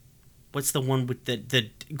 what's the one with the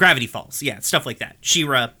Gravity Falls? Yeah, stuff like that.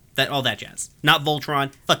 She-Ra, all that jazz. Not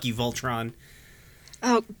Voltron. Fuck you, Voltron.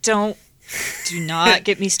 Oh, do not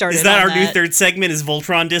get me started. Is that on our new third segment? Is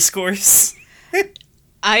Voltron discourse?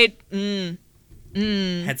 Had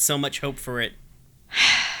so much hope for it.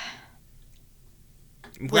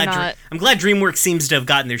 I'm glad DreamWorks seems to have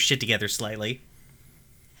gotten their shit together slightly.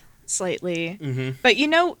 But you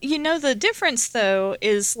know the difference though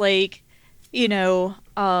is, like, you know,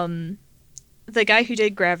 the guy who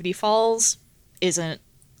did Gravity Falls isn't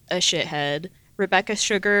a shithead. Rebecca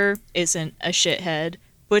Sugar isn't a shithead.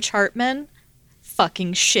 Butch Hartman,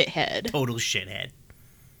 fucking shithead. Total shithead.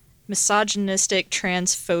 Misogynistic,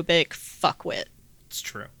 transphobic fuckwit. It's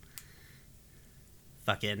true.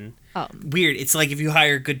 Fucking weird. It's like if you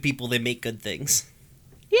hire good people, they make good things.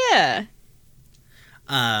 Yeah.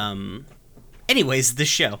 Anyways, the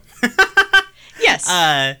show. Yes.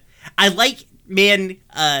 I like, man,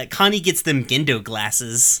 Connie gets them Gendo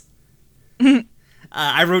glasses.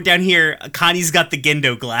 I wrote down here, Connie's got the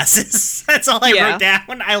Gendo glasses. That's all I wrote down.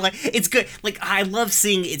 It's good. Like, I love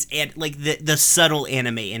seeing the subtle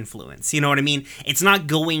anime influence. You know what I mean? It's not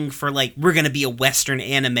going for, like, we're gonna be a Western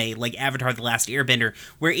anime like Avatar: The Last Airbender,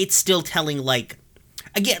 where it's still telling, like,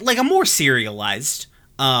 again, like a more serialized,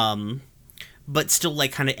 but still,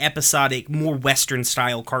 like, kind of episodic, more Western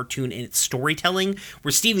style cartoon in its storytelling,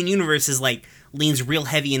 where Steven Universe is, like, leans real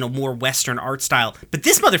heavy in a more Western art style. But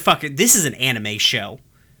this motherfucker, this is an anime show.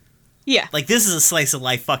 Yeah. Like, this is a slice of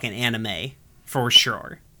life fucking anime, for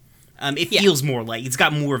sure. It feels more like, it's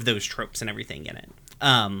got more of those tropes and everything in it.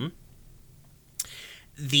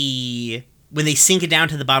 When they sink it down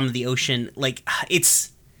to the bottom of the ocean, like,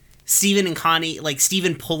 it's Steven and Connie, like,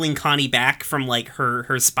 Steven pulling Connie back from, like,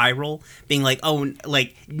 her spiral, being like, oh,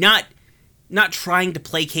 like, not trying to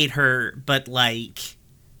placate her, but, like,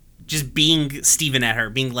 just being Steven at her,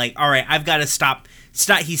 being like, all right, I've got to stop.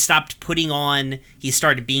 He stopped putting on, he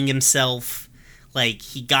started being himself. Like,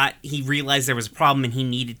 he realized there was a problem and he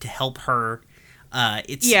needed to help her.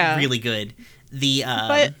 It's really good.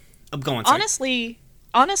 But go on, sorry.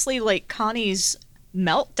 Honestly, like, Connie's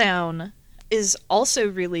meltdown is also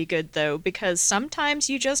really good, though, because sometimes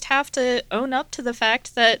you just have to own up to the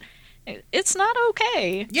fact that it's not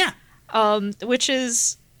okay. Yeah. Which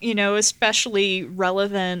is, you know, especially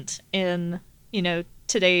relevant in, you know,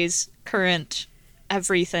 today's current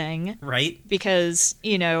everything. Right. Because,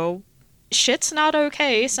 you know, shit's not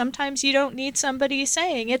okay. Sometimes you don't need somebody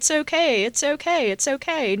saying, it's okay, it's okay, it's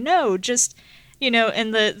okay. No, just, you know,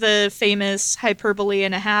 and the famous hyperbole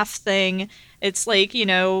and a half thing, it's like, you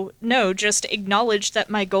know, no, just acknowledge that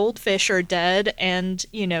my goldfish are dead and,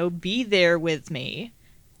 you know, be there with me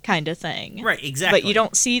kind of thing. Right, exactly. But you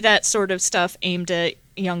don't see that sort of stuff aimed at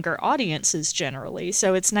younger audiences generally.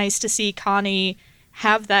 So it's nice to see Connie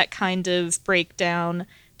have that kind of breakdown,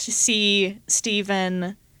 to see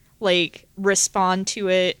Steven, like, respond to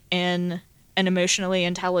it in an emotionally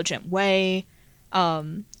intelligent way.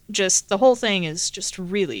 Just the whole thing is just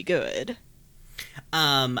really good.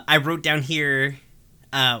 I wrote down here,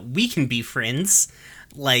 we can be friends.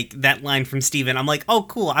 Like, that line from Steven, I'm like, oh,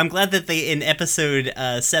 cool. I'm glad that they, in episode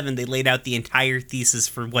 7, they laid out the entire thesis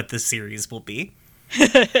for what the series will be.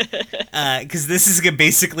 Because this is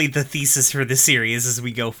basically the thesis for the series as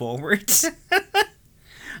we go forward.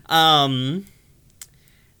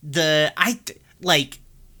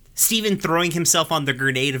 Steven throwing himself on the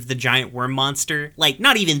grenade of the giant worm monster, like,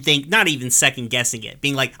 not even second guessing it,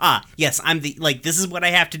 being like, yes, I'm this is what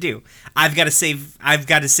I have to do. I've got to save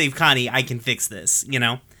Connie. I can fix this, you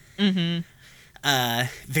know? Mm-hmm.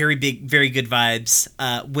 Very big, very good vibes.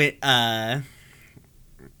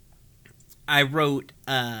 I wrote,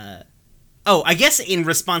 I guess in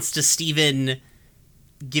response to Steven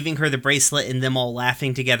giving her the bracelet and them all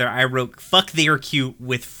laughing together, I wrote, fuck, they are cute,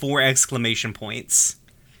 with 4 exclamation points.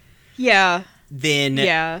 Yeah.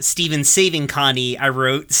 Then Steven saving Connie, I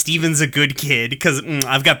wrote, Steven's a good kid, because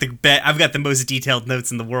I've got the most detailed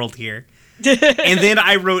notes in the world here. And then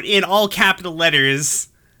I wrote in all capital letters,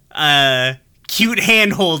 cute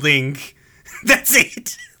hand holding. That's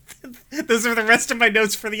it. Those are the rest of my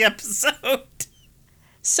notes for the episode.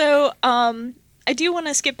 So, I do want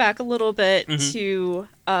to skip back a little bit Mhm. to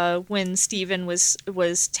when Steven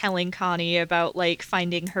was telling Connie about like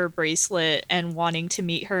finding her bracelet and wanting to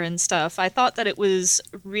meet her and stuff. I thought that it was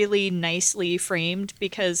really nicely framed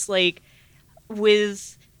because like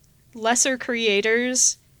with lesser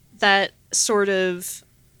creators that sort of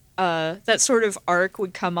arc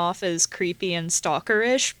would come off as creepy and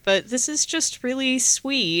stalkerish, but this is just really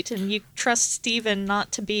sweet and you trust Steven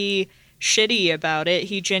not to be shitty about it.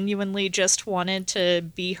 He genuinely just wanted to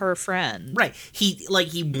be her friend. Right. He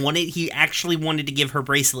actually wanted to give her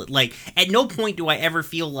bracelet. Like, at no point do I ever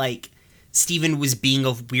feel like Steven was being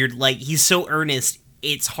a weird, like, he's so earnest,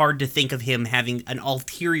 it's hard to think of him having an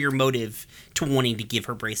ulterior motive to wanting to give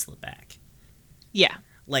her bracelet back. Yeah.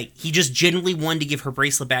 Like, he just genuinely wanted to give her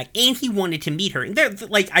bracelet back, and he wanted to meet her. And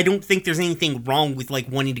like, I don't think there's anything wrong with, like,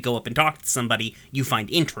 wanting to go up and talk to somebody you find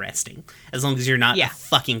interesting, as long as you're not a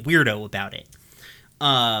fucking weirdo about it.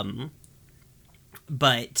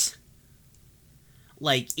 But,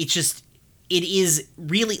 like, it is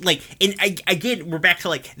really, like, and again, we're back to,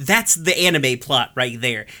 like, that's the anime plot right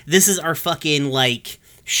there. This is our fucking, like,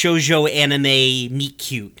 shoujo anime meet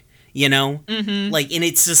cute, you know? Mm-hmm. Like, and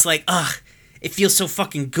it's just like, ugh. It feels so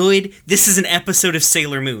fucking good. This is an episode of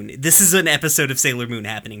Sailor Moon. This is an episode of Sailor Moon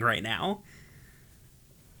happening right now.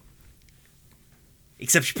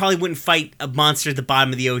 Except she probably wouldn't fight a monster at the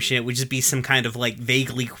bottom of the ocean. It would just be some kind of, like,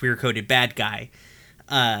 vaguely queer-coded bad guy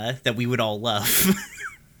that we would all love.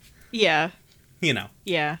 Yeah. You know.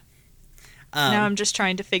 Yeah. Now I'm just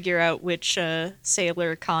trying to figure out which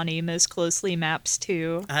Sailor Connie most closely maps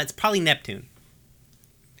to. It's probably Neptune.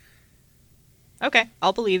 Okay,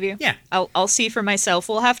 I'll believe you. Yeah. I'll see for myself.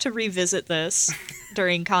 We'll have to revisit this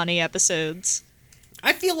during Connie episodes.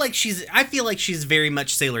 I feel like she's very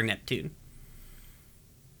much Sailor Neptune.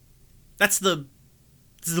 This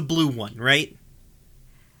is the blue one, right?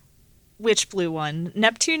 Which blue one?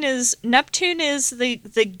 Neptune is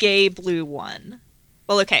the gay blue one.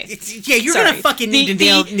 Well, okay. Yeah, you're gonna fucking need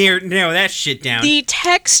to narrow that shit down. The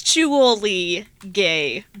textually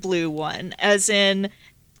gay blue one, as in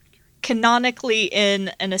canonically in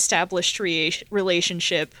an established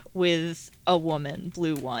relationship with a woman,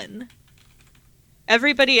 blue one.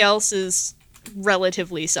 Everybody else is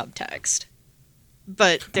relatively subtext.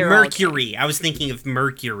 But they're Mercury. I was thinking of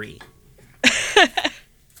Mercury.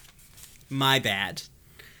 My bad.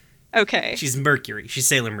 Okay. She's Mercury. She's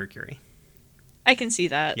Sailor Mercury. I can see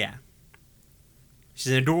that. Yeah.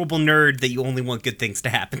 She's an adorable nerd that you only want good things to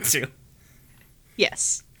happen to.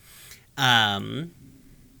 Yes.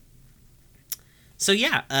 So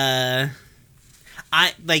yeah,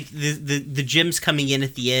 I like the Jim's coming in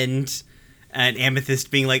at the end, and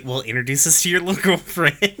Amethyst being like, "Well, introduce us to your little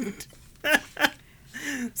girlfriend."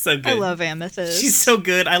 So good. I love Amethyst. She's so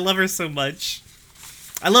good. I love her so much.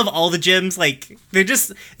 I love all the Jims. Like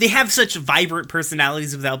they have such vibrant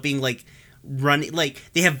personalities without being like running. Like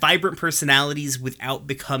they have vibrant personalities without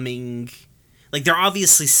becoming like they're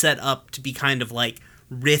obviously set up to be kind of like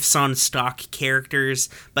riffs on stock characters,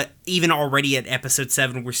 but even already at episode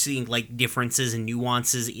 7 we're seeing like differences and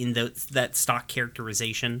nuances in that stock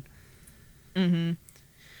characterization. This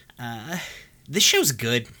show's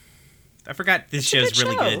good. I forgot this show's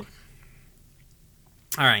really good.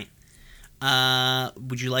 All right,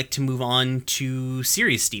 would you like to move on to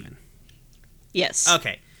Serious Steven? Yes.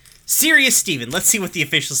 Okay, Serious Steven, let's see what the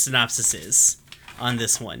official synopsis is on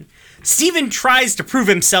this one. Steven tries to prove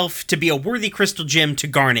himself to be a worthy crystal gem to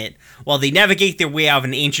Garnet while they navigate their way out of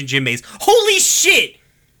an ancient gem maze. Holy shit!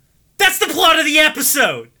 That's the plot of the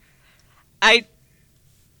episode!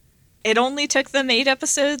 It only took them 8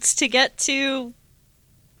 episodes to get to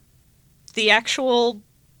the actual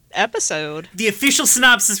episode. The official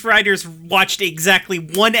synopsis writers watched exactly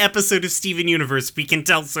 1 episode of Steven Universe, we can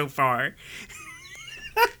tell so far.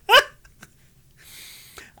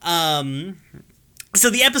 So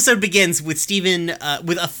the episode begins with Steven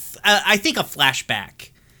with I think a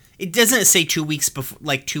flashback. It doesn't say 2 weeks before,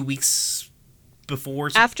 like 2 weeks before.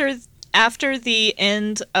 After the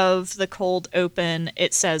end of the cold open,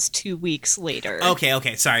 it says 2 weeks later.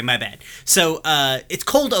 Okay, sorry, my bad. So it's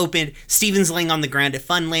cold open. Steven's laying on the ground at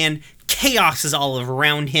Funland. Chaos is all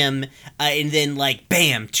around him, and then like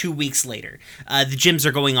bam, 2 weeks later, the Jims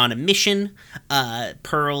are going on a mission.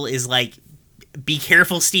 Pearl is like, be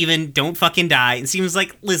careful, Steven, don't fucking die. And Steven's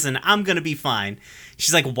like, listen, I'm gonna be fine.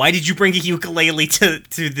 She's like, why did you bring a ukulele to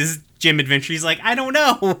this gym adventure? He's like, I don't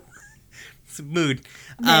know. It's a mood.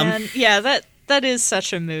 Man, yeah, that is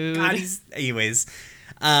such a mood. God, anyways,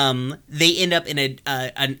 they end up in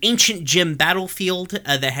an ancient gym battlefield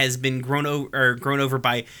that has been grown over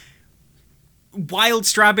by wild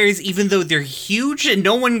strawberries, even though they're huge, and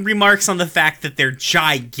no one remarks on the fact that they're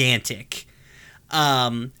gigantic.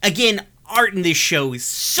 Again, art in this show is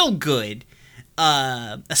so good.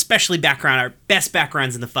 Especially background art. Best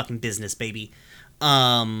backgrounds in the fucking business, baby.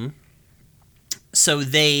 So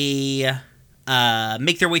they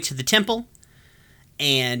make their way to the temple,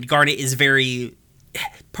 and Garnet is very...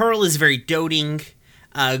 Pearl is very doting.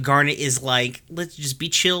 Garnet is like, let's just be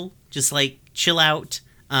chill. Just, like, chill out.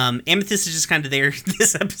 Amethyst is just kind of there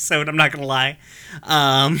this episode, I'm not gonna lie.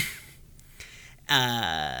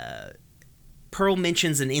 Pearl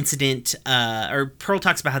mentions an incident, or Pearl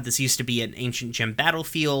talks about how this used to be an ancient gem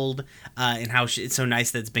battlefield, and how it's so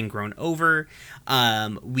nice that it's been grown over.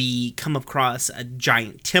 We come across a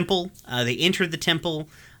giant temple. They enter the temple.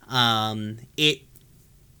 It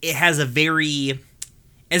has a very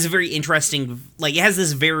interesting, like, it has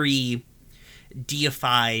this very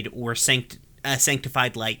deified or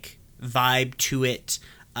sanctified, like, vibe to it.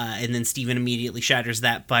 And then Steven immediately shatters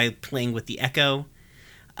that by playing with the echo.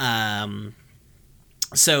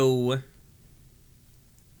 So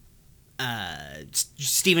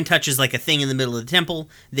Steven touches, like, a thing in the middle of the temple.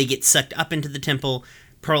 They get sucked up into the temple.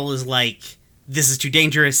 Pearl is like, this is too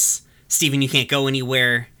dangerous. Steven, you can't go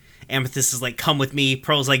anywhere. Amethyst is like, come with me.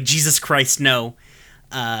 Pearl's like, Jesus Christ, no.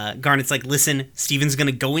 Garnet's like, listen, Steven's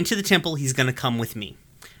gonna go into the temple. He's gonna come with me.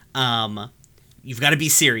 You've got to be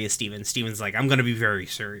serious, Steven. Steven's like, I'm gonna be very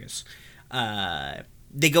serious.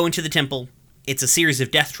 They go into the temple. It's a series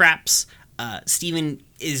of death traps. Steven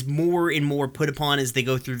is more and more put upon as they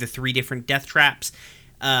go through the 3 different death traps.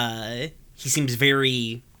 He seems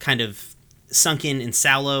very kind of sunken and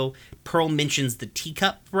sallow. Pearl mentions the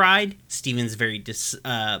teacup ride. Steven's very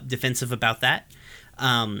defensive about that.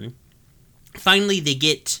 Finally, they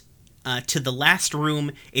get to the last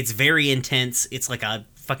room. It's very intense. It's like a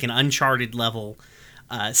fucking Uncharted level.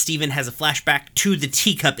 Steven has a flashback to the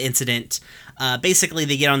teacup incident. Basically,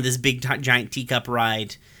 they get on this big giant teacup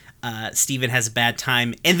ride. Steven has a bad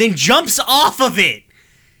time and then jumps off of it.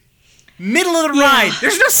 Middle of the ride.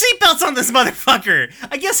 There's no seatbelts on this motherfucker.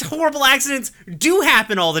 I guess horrible accidents do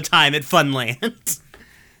happen all the time at Funland.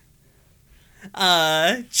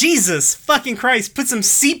 Jesus fucking Christ. Put some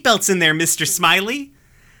seatbelts in there, Mr. Smiley.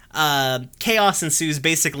 Chaos ensues.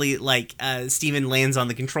 Basically, like, Steven lands on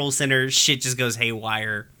the control center. Shit just goes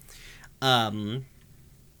haywire. They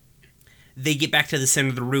get back to the center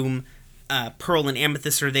of the room. Pearl and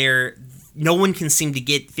Amethyst are there. No one can seem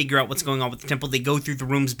to figure out what's going on with the temple. They go through the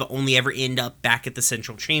rooms, but only ever end up back at the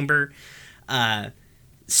central chamber.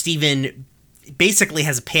 Steven basically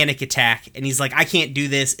has a panic attack, and he's like, I can't do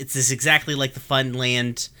this. It's this exactly like the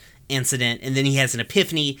Funland incident. And then he has an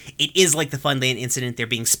epiphany. It is like the Funland incident. They're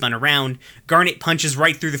being spun around. Garnet punches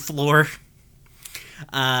right through the floor.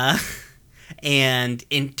 And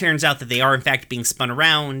it turns out that they are, in fact, being spun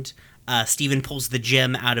around. Steven pulls the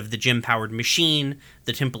gem out of the gem-powered machine.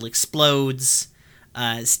 The temple explodes.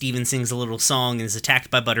 Steven sings a little song and is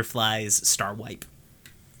attacked by butterflies. Star wipe.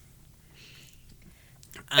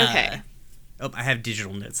 Okay. I have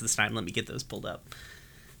digital notes this time. Let me get those pulled up.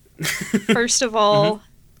 First of all,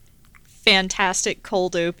 fantastic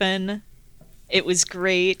cold open. It was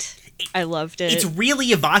great. I loved it. It's really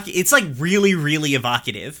evocative. It's, like, really, really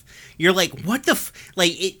evocative. You're like, what the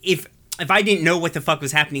like, if I didn't know what the fuck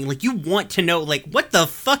was happening, like, you want to know, like, what the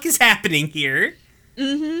fuck is happening here?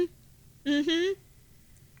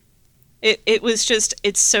 It was just,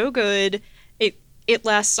 it's so good. It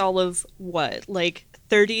lasts all of, what, like,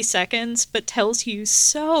 30 seconds, but tells you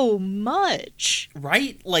so much.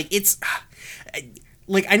 Right? Like, it's...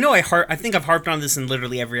 Like, I know I think I've harped on this in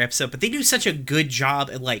literally every episode, but they do such a good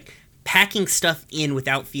job at, like, packing stuff in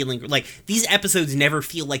without feeling... Like, these episodes never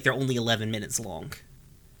feel like they're only 11 minutes long.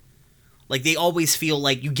 Like, they always feel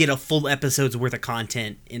like you get a full episode's worth of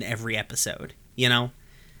content in every episode, you know?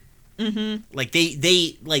 Like,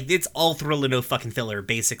 they like, it's all thrill and no fucking filler,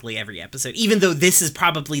 basically, every episode. Even though this is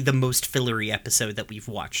probably the most fillery episode that we've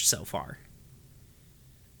watched so far.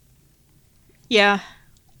 Yeah.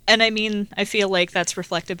 And I mean, I feel like that's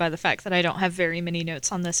reflected by the fact that I don't have very many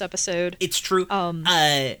notes on this episode. It's true.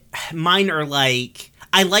 Mine are like...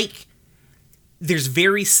 There's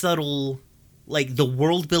very subtle... Like, the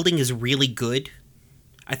world building is really good.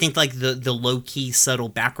 I think, like, the low-key, subtle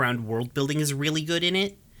background world building is really good in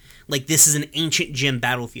it. Like, this is an ancient gem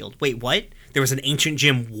battlefield. Wait, what? There was an ancient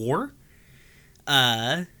gem war?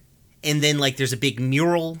 And then, like, there's a big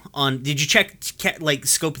mural on... Did you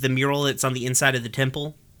scope the mural that's on the inside of the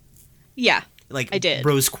temple? Yeah, like, I did.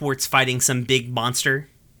 Rose Quartz fighting some big monster?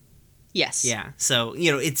 Yes. Yeah, so,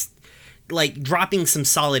 you know, it's, like, dropping some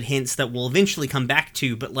solid hints that we'll eventually come back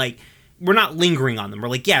to, but, like, we're not lingering on them. We're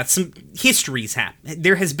like, yeah, some history's happened.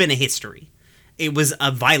 There has been a history. It was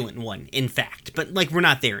a violent one, in fact. But, like, we're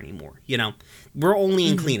not there anymore, you know? We're only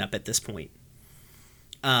in cleanup at this point.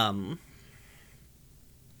 I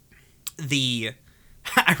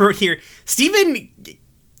wrote here, Steven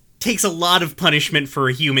takes a lot of punishment for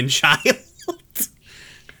a human child.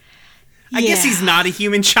 I guess he's not a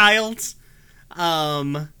human child.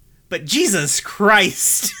 But Jesus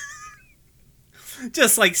Christ.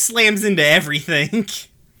 Just, like, slams into everything.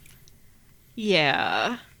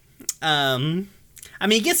 Yeah. I mean,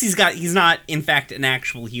 I guess he's not, in fact, an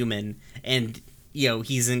actual human, and, you know,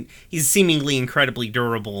 he's seemingly incredibly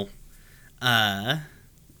durable,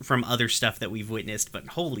 from other stuff that we've witnessed, but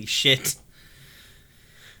holy shit.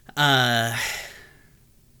 I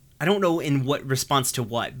don't know in what response to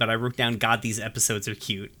what, but I wrote down, God, these episodes are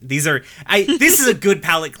cute. This is a good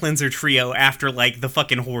palate cleanser trio after, like, the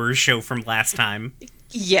fucking horror show from last time.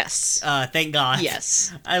 Yes. Thank God.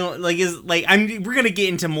 Yes. I don't, we're gonna get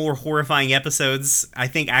into more horrifying episodes, I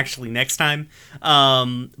think, actually, next time.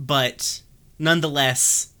 But,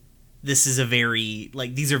 nonetheless, this is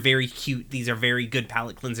these are very cute, these are very good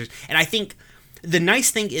palate cleansers, and I think the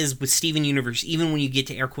nice thing is with Steven Universe, even when you get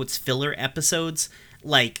to air quotes filler episodes,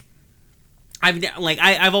 like,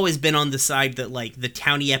 I've always been on the side that, like, the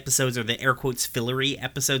towny episodes or the air quotes fillery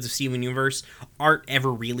episodes of Steven Universe aren't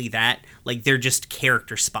ever really that. Like, they're just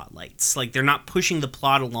character spotlights. Like, they're not pushing the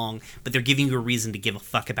plot along, but they're giving you a reason to give a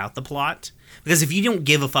fuck about the plot. Because if you don't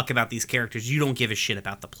give a fuck about these characters, you don't give a shit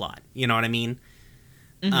about the plot. You know what I mean?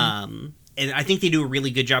 Mm-hmm. And I think they do a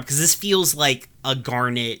really good job, because this feels like a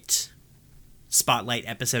Garnet spotlight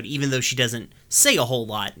episode, even though she doesn't say a whole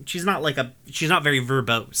lot. She's not very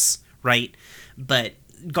verbose, right? But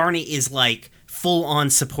Garnet is like full-on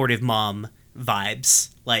supportive mom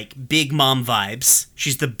vibes, like big mom vibes.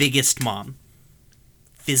 She's the biggest mom.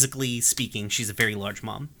 Physically speaking, she's a very large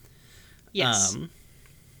mom. Yes.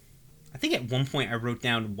 I think at one point I wrote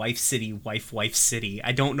down wife city, wife city.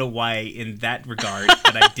 I don't know why in that regard,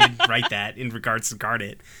 but I did write that in regards to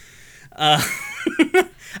Garnet. I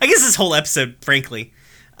guess this whole episode, frankly.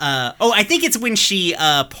 I think it's when she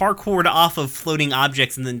parkoured off of floating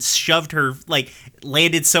objects and then shoved her, like,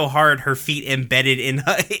 landed so hard her feet embedded in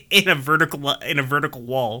a vertical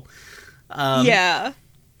wall. Yeah.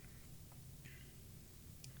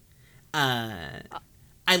 I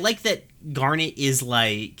like that Garnet is,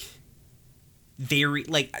 like, very,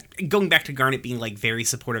 like, going back to Garnet being, like, very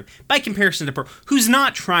supportive by comparison to Pearl, who's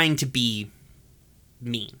not trying to be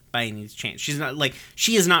mean by any chance.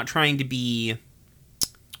 She is not trying to be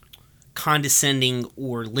condescending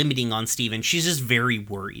or limiting on Steven. She's just very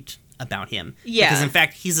worried about him. Yeah. Because, in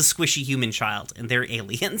fact, he's a squishy human child, and they're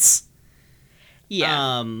aliens.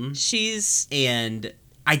 Yeah. And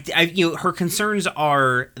I her concerns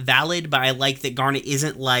are valid, but I like that Garnet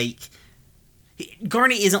isn't like,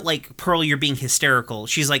 Pearl, you're being hysterical.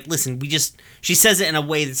 She's like, listen, she says it in a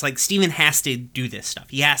way that's like, Steven has to do this stuff.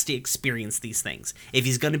 He has to experience these things. If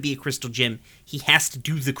he's going to be a crystal gem, he has to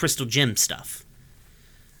do the crystal gem stuff.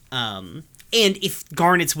 And if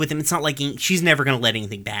Garnet's with him, it's not like she's never going to let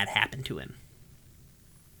anything bad happen to him.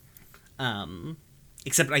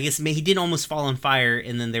 Except, I guess, he did almost fall on fire,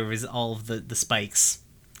 and then there was all of the spikes.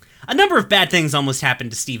 A number of bad things almost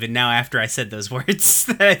happened to Steven now after I said those words,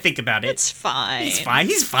 that I think about it. It's fine. He's fine.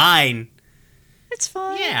 He's fine. It's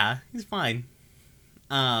fine. Yeah, he's fine.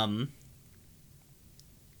 I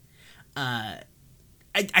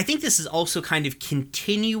think this is also kind of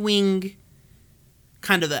continuing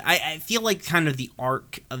kind of I feel like kind of the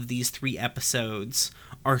arc of these 3 episodes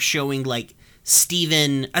are showing, like,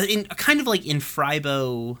 Steven, kind of like in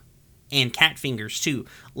Frybo and Catfingers too,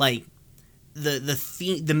 like,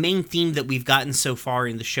 the main theme that we've gotten so far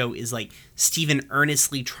in the show is, like, Steven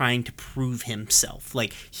earnestly trying to prove himself.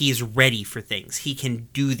 Like, he is ready for things. He can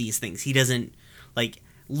do these things. He doesn't, like,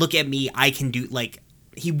 look at me, I can do, like,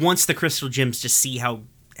 he wants the crystal gems to see how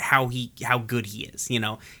good he is, you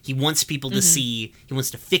know? He wants people to see, he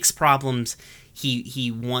wants to fix problems,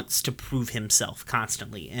 he wants to prove himself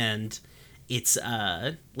constantly, and it's,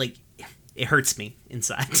 like, it hurts me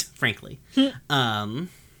inside, frankly. I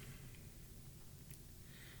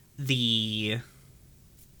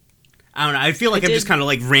don't know, I feel like I'm just kind of,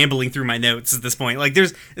 like, rambling through my notes at this point. Like,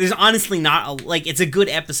 there's honestly not like, it's a good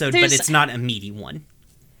episode, but it's not a meaty one.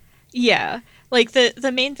 Yeah. Like,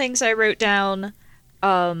 the main things I wrote down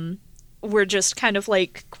were just kind of,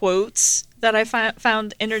 like, quotes that I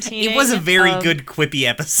found entertaining. It was a very good quippy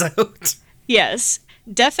episode. Yes.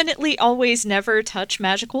 Definitely always never touch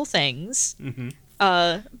magical things. Mm-hmm.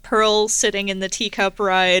 Pearl sitting in the teacup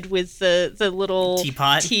ride with the little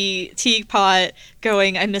Teapot. teapot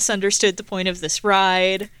going, I misunderstood the point of this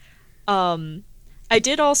ride. I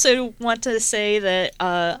did also want to say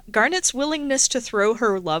that Garnet's willingness to throw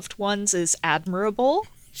her loved ones is admirable.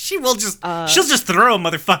 She'll just throw a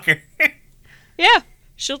motherfucker. Yeah,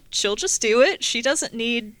 she'll just do it. She doesn't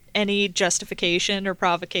need any justification or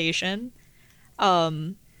provocation.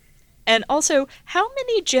 And also, how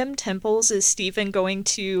many gem temples is Steven going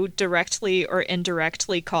to directly or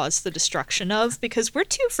indirectly cause the destruction of? Because we're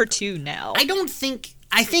 2 for 2 now.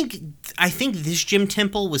 I think this gem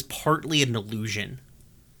temple was partly an illusion.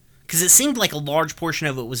 Because it seemed like a large portion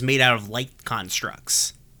of it was made out of light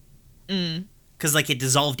constructs. Because, like, it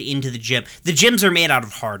dissolved into the gem. The gems are made out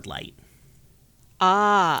of hard light.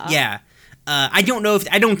 Ah. Yeah. I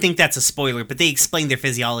don't think that's a spoiler, but they explain their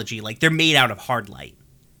physiology. Like, they're made out of hard light.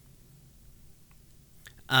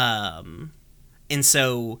 And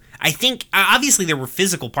so I think obviously there were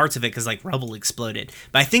physical parts of it because like rubble exploded,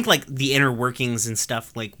 but I think like the inner workings and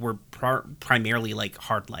stuff like were primarily like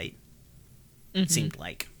hard light. Seemed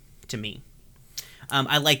like to me.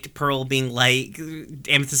 I liked Pearl being like,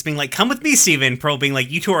 Amethyst being like, "Come with me, Steven." Pearl being like,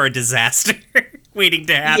 "You two are a disaster waiting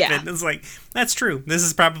to happen." Yeah. It's like, that's true. This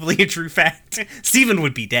is probably a true fact. Steven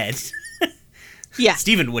would be dead. Yeah.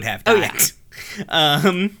 Steven would have died. Oh,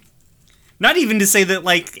 yeah. Not even to say that,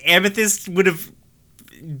 like, Amethyst would have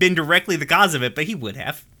been directly the cause of it, but he would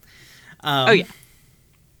have. Oh, yeah.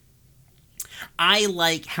 I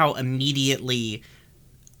like how immediately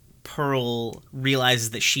Pearl realizes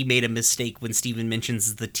that she made a mistake when Steven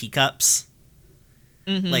mentions the teacups.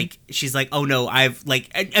 Like, she's like, oh, no, I've, like,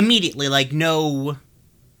 immediately, like, no,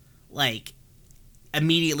 like,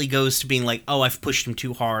 immediately goes to being like, oh, I've pushed him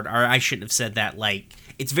too hard, or I shouldn't have said that. Like,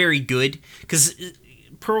 it's very good, because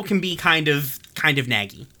Pearl can be kind of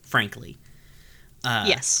naggy, frankly.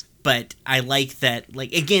 Yes. But I like that,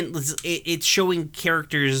 like, again, it's showing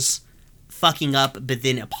characters fucking up, but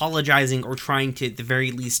then apologizing or trying to, at the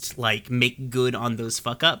very least, like, make good on those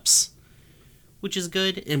fuck-ups, which is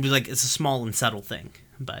good. And, like, it's a small and subtle thing,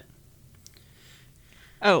 but...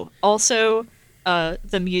 Oh, also,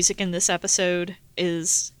 the music in this episode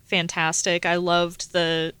is fantastic. I loved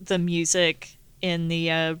the music in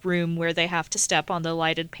the room where they have to step on the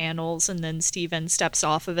lighted panels and then Steven steps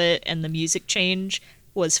off of it and the music change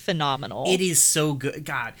was phenomenal. It is so good.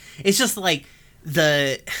 God. It's just like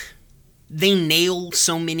they nail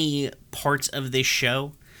so many parts of this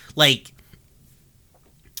show. Like,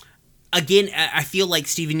 again, I feel like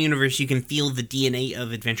Steven Universe, you can feel the DNA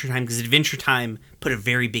of Adventure Time because Adventure Time put a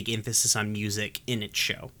very big emphasis on music in its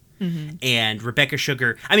show. And Rebecca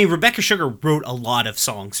Sugar wrote a lot of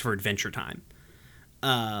songs for Adventure Time.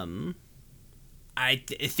 I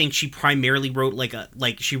think she primarily wrote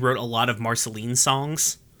she wrote a lot of Marceline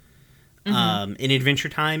songs in Adventure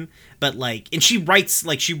Time, but like, and she writes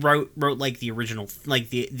like she wrote like the original like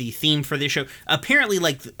the theme for this show. Apparently,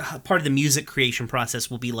 like part of the music creation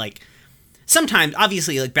process will be like sometimes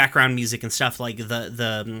obviously like background music and stuff like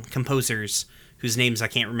the composers whose names I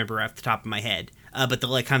can't remember off the top of my head. But the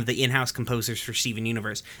like kind of the in-house composers for Steven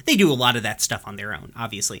Universe, they do a lot of that stuff on their own,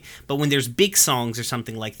 obviously. But when there's big songs or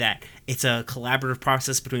something like that, it's a collaborative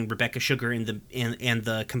process between Rebecca Sugar and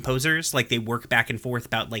the composers. Like they work back and forth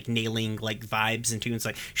about like nailing like vibes and tunes.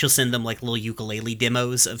 Like she'll send them like little ukulele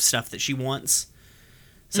demos of stuff that she wants.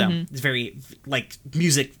 So it's very like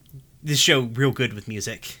music. This show real good with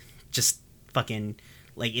music. Just fucking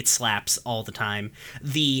like it slaps all the time.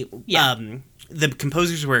 The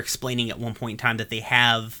composers were explaining at one point in time that they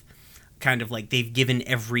have kind of like they've given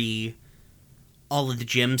all of the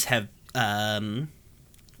gems have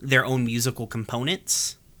their own musical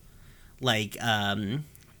components. Like Amethyst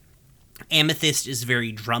is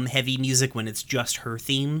very drum heavy music when it's just her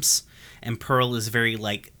themes, and Pearl is very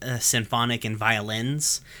like symphonic and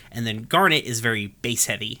violins, and then Garnet is very bass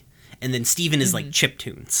heavy, and then Steven is like chip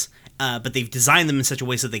tunes. But they've designed them in such a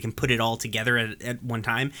way so they can put it all together at one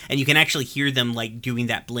time, and you can actually hear them like doing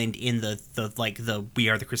that blend in the We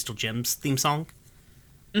Are the Crystal Gems theme song.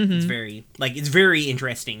 It's very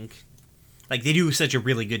interesting. Like they do just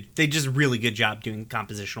really good job doing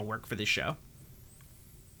compositional work for this show.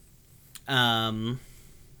 And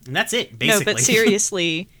that's it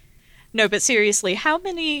basically. No, but seriously, how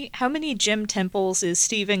many gem temples is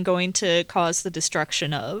Steven going to cause the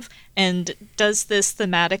destruction of? And does this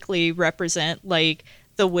thematically represent like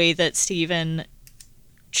the way that Steven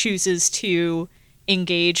chooses to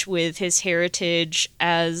engage with his heritage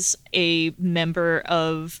as a member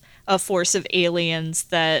of a force of aliens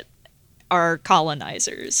that are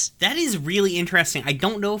colonizers. That is really interesting. I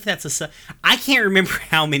don't know if that's I can't remember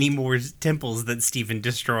how many more temples that Steven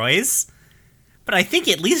destroys, but I think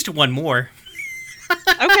at least one more.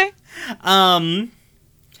 Okay. And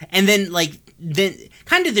then,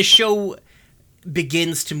 kind of the show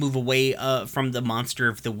begins to move away from the Monster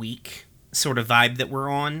of the Week sort of vibe that we're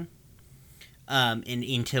on, and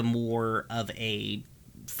into more of a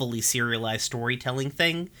fully serialized storytelling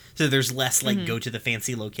thing. So there's less, go to the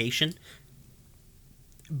fancy location.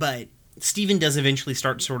 But Steven does eventually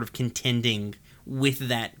start sort of contending with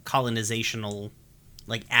that colonizational,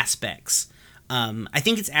 aspects. I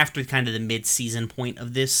think it's after kind of the mid-season point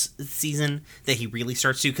of this season that he really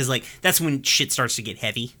starts to, because, that's when shit starts to get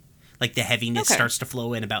heavy. The heaviness starts to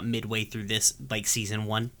flow in about midway through this, season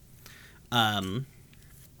 1.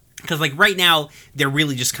 Because, right now, they're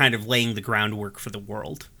really just kind of laying the groundwork for the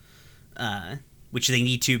world. Which they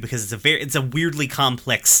need to, because it's a weirdly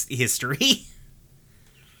complex history.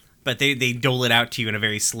 But they dole it out to you in a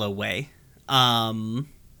very slow way.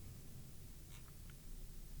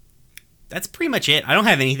 That's pretty much it. I don't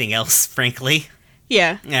have anything else, frankly.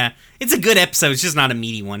 Yeah. Yeah. It's a good episode. It's just not a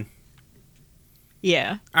meaty one.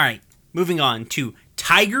 Yeah. All right. Moving on to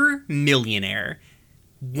Tiger Millionaire.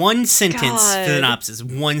 One sentence synopsis.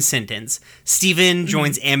 One sentence. Steven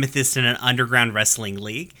joins Amethyst in an underground wrestling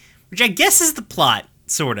league, which I guess is the plot,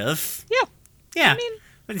 sort of. Yeah. Yeah. I mean,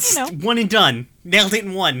 but it's one and done. Nailed it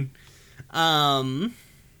in one.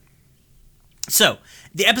 So,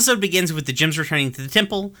 the episode begins with the gems returning to the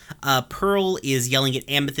temple. Pearl is yelling at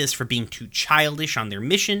Amethyst for being too childish on their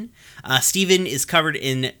mission. Steven is covered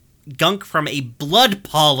in gunk from a blood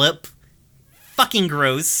polyp. Fucking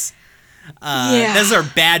gross. Those are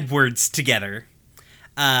bad words together.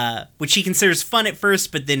 Which he considers fun at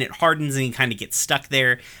first, but then it hardens and he kind of gets stuck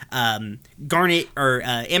there. Garnet, or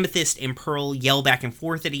Amethyst and Pearl yell back and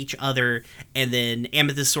forth at each other, and then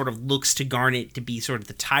Amethyst sort of looks to Garnet to be sort of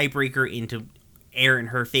the tiebreaker into air in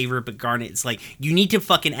her favor, but Garnet's like, you need to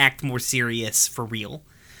fucking act more serious for real.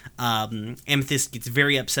 Amethyst gets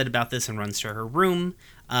very upset about this and runs to her room.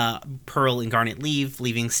 Pearl and Garnet leave,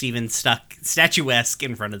 leaving Steven stuck statuesque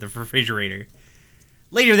in front of the refrigerator.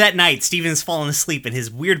 Later that night, Steven's fallen asleep in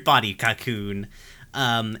his weird body cocoon.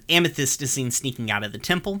 Amethyst is seen sneaking out of the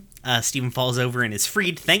temple. Steven falls over and is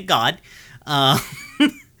freed, thank God.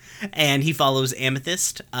 And he follows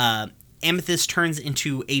Amethyst. Amethyst turns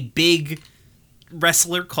into a big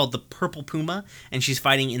wrestler called the Purple Puma, and she's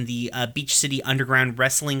fighting in the Beach City Underground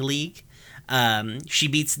Wrestling League. She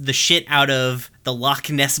beats the shit out of the Loch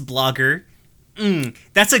Ness blogger.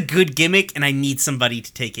 That's a good gimmick, and I need somebody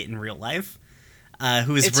to take it in real life.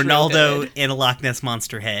 Who is Ronaldo in a Loch Ness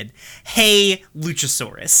Monster head. Hey,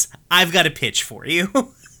 Luchasaurus, I've got a pitch for you.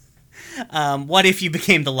 What if you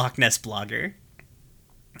became the Loch Ness blogger?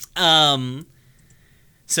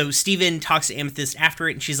 So Steven talks to Amethyst after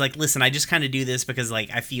it, and she's like, listen, I just kind of do this because,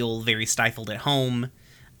 I feel very stifled at home.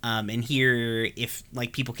 And here, if,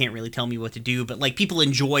 people can't really tell me what to do, but, people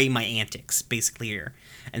enjoy my antics, basically here.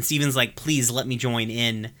 And Steven's like, please let me join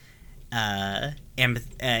in.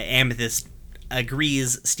 Amethyst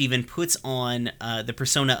agrees. Steven puts on the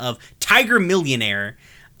persona of Tiger Millionaire,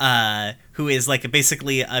 who is,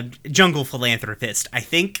 basically a jungle philanthropist, I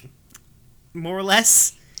think, more or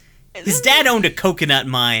less. His dad owned a coconut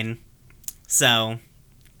mine, so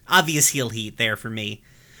obvious heel heat there for me.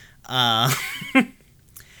 He and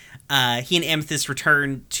Amethyst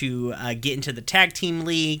return to get into the tag team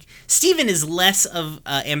league. Steven is less of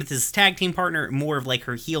Amethyst's tag team partner, more of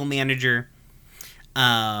her heel manager.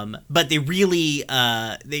 But they really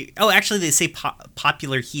they say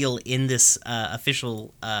popular heel in this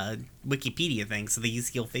official Wikipedia thing, so they use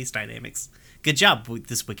heel face dynamics. Good job with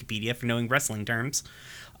this Wikipedia for knowing wrestling terms.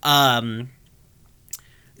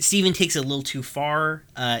 Steven takes it a little too far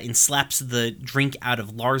and slaps the drink out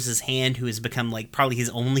of Lars's hand, who has become probably his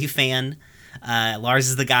only fan. Lars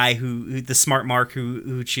is the guy who the smart mark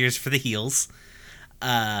who cheers for the heels.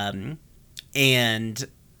 And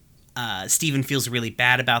Steven feels really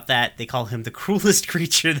bad about that. They call him the cruelest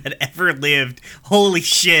creature that ever lived. Holy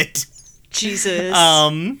shit. Jesus.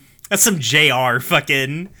 That's some JR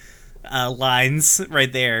fucking lines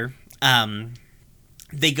right there.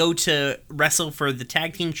 They go to wrestle for the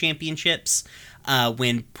tag team championships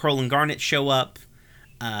when Pearl and Garnet show up.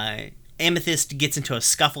 Amethyst gets into a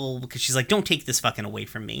scuffle because she's like, don't take this fucking away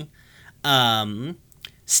from me.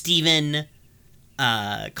 Steven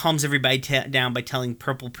calms everybody down by telling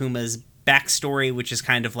Purple Puma's backstory, which is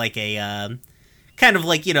kind of like him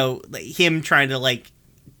trying to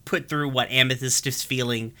put through what Amethyst is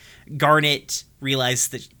feeling. Garnet realizes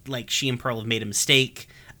that she and Pearl have made a mistake.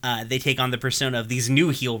 they take on the persona of these new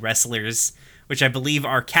heel wrestlers, which I believe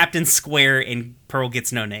are Captain Square and Pearl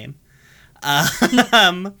Gets No Name.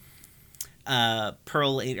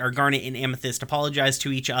 Pearl or Garnet and Amethyst apologize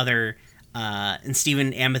to each other, and Steven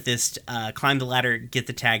and Amethyst climb the ladder, get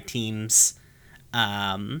the tag teams.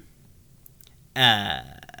 And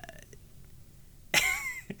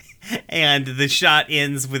the shot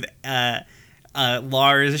ends with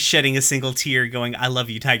Lars shedding a single tear, going, "I love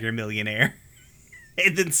you, Tiger Millionaire,"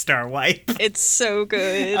 and then Star Wipe. It's so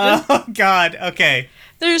good. Oh God. Okay.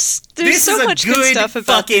 There's so much good stuff about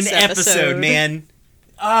fucking this episode, man.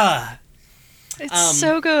 It's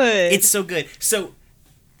so good. It's so good. So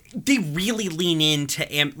they really lean into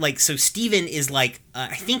so Steven is like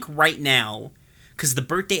I think right now, because the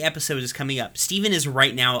birthday episode is coming up, Steven is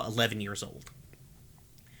right now 11 years old.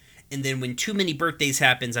 And then when Too Many Birthdays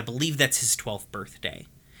happens, I believe that's his 12th birthday.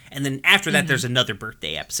 And then after that, there's another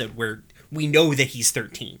birthday episode where we know that he's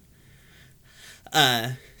 13.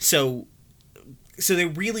 So they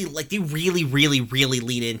really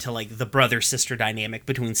lean into like the brother-sister dynamic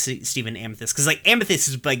between Steven and Amethyst. Because like Amethyst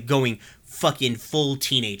is like going fucking full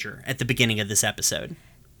teenager at the beginning of this episode.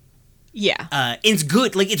 Yeah. And it's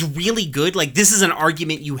good. Like, it's really good. Like, this is an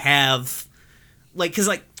argument you have. Like, because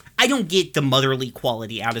like, I don't get the motherly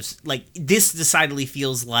quality out of, like, this decidedly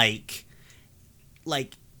feels like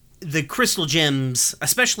the Crystal Gems,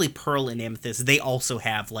 especially Pearl and Amethyst, they also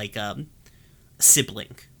have, like, a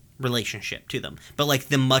sibling relationship to them. But, like,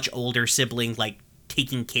 the much older sibling, like,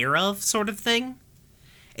 taking care of sort of thing.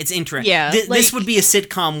 It's interesting. Yeah. This would be a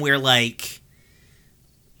sitcom where, like,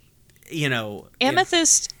 you know...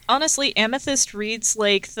 Amethyst... Honestly, Amethyst reads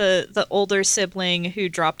like the older sibling who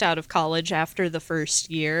dropped out of college after the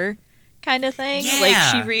first year kind of thing. Yeah. Like,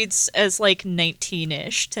 she reads as like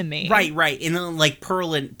 19-ish to me. Right. And then like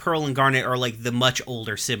Pearl and Garnet are like the much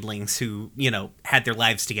older siblings who, you know, had their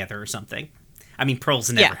lives together or something. I mean,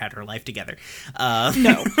 Pearl's never had her life together.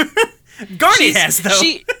 No. Garnet has, though.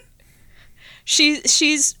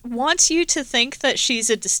 She's wants you to think that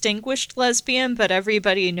she's a distinguished lesbian, but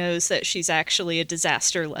everybody knows that she's actually a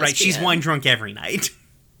disaster lesbian. Right, she's wine drunk every night.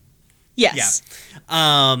 Yes.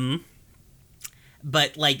 Yeah.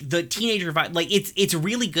 But like the teenager vibe, like it's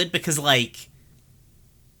really good because like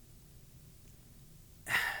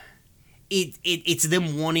it's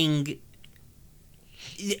them wanting.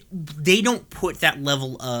 They don't put that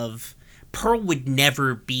level of. Pearl would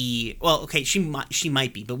never be... Well, okay, she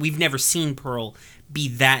might be, but we've never seen Pearl be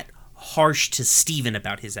that harsh to Steven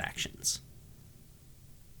about his actions.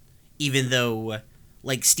 Even though,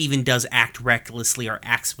 like, Steven does act recklessly or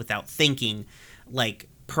acts without thinking, like,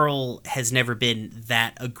 Pearl has never been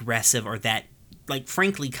that aggressive or that, like,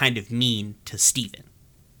 frankly, kind of mean to Steven.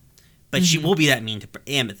 But she will be that mean to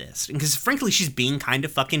Amethyst. Because, frankly, she's being kind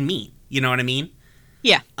of fucking mean. You know what I mean?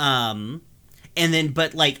 Yeah. And then,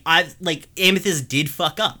 but, Amethyst did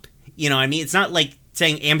fuck up. You know what I mean? It's not like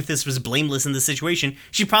saying Amethyst was blameless in this situation.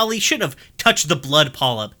 She probably should have touched the blood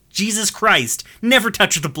polyp. Jesus Christ. Never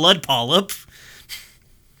touch the blood polyp.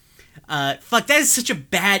 Fuck, that is such a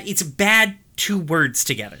bad... It's bad 2 words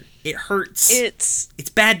together. It hurts. It's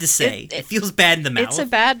bad to say. It feels bad in the mouth. It's a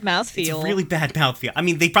bad mouthfeel. It's a really bad mouthfeel. I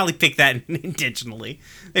mean, they probably picked that intentionally.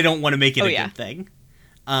 They don't want to make it a good thing.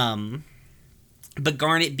 But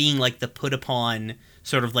Garnet being, like, the put-upon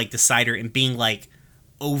sort of, like, decider and being, like,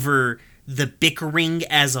 over the bickering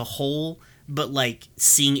as a whole, but, like,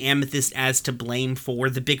 seeing Amethyst as to blame for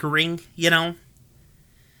the bickering, you know?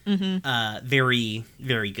 Mm-hmm. Very,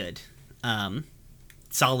 very good.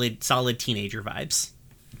 Solid teenager vibes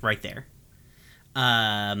right there.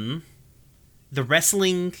 The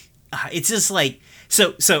wrestling... it's just, like...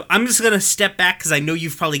 So I'm just going to step back because I know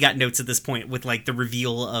you've probably got notes at this point with, like, the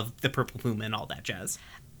reveal of the Purple Puma and all that jazz.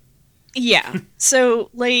 Yeah. So,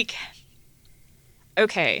 like,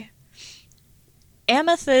 okay.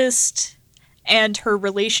 Amethyst and her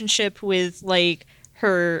relationship with, like,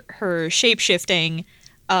 her shape-shifting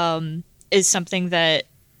is something that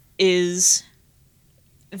is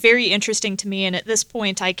very interesting to me. And at this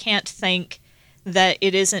point, I can't think that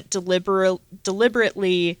it isn't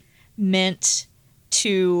deliberately meant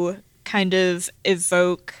to kind of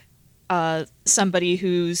evoke somebody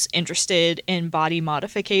who's interested in body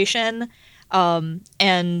modification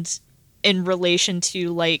and in relation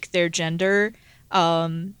to, like, their gender,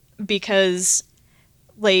 because,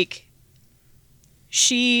 like,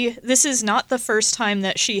 this is not the first time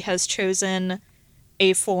that she has chosen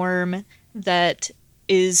a form that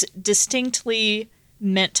is distinctly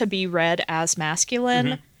meant to be read as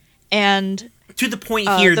masculine, and to the point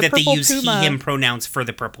here that they use Puma, he, him pronouns for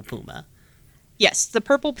the Purple Puma. Yes, the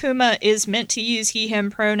Purple Puma is meant to use he, him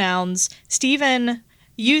pronouns. Steven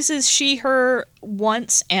uses she, her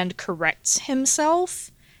once and corrects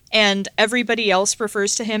himself, and everybody else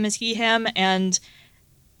refers to him as he, him, and,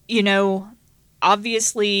 you know,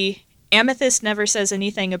 obviously Amethyst never says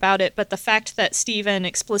anything about it, but the fact that Steven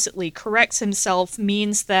explicitly corrects himself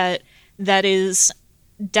means that that is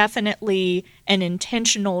definitely an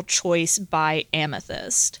intentional choice by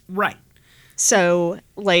Amethyst. Right. So,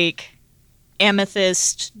 like,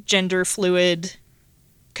 Amethyst, gender fluid,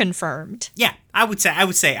 confirmed. Yeah, I would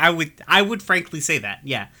frankly say that.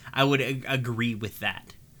 Yeah, I would agree with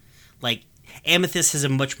that. Like, Amethyst has a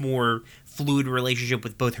much more fluid relationship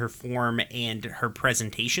with both her form and her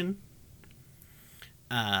presentation.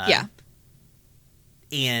 Yeah.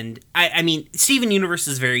 And, I mean, Steven Universe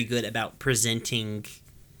is very good about presenting,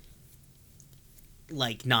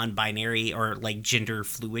 like, non-binary or, like,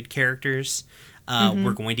 gender-fluid characters.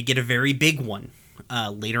 We're going to get a very big one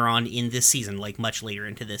later on in this season, like, much later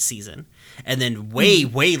into this season. And then way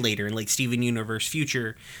later in, like, Steven Universe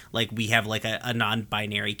Future, like, we have, like, a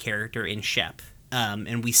non-binary character in Shep.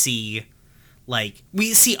 And we see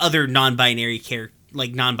other non-binary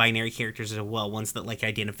characters as well, ones that, like,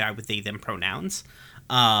 identify with they, them pronouns.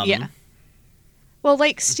 Yeah. Well,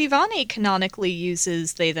 like, Stevani canonically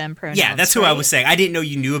uses they, them pronouns. Yeah, that's who I was saying. I didn't know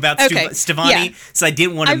you knew about Stevani, so I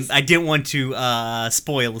didn't want to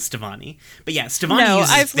spoil Stevani. But yeah, Stevani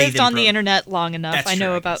uses I've they, lived them on the internet long enough. That's I know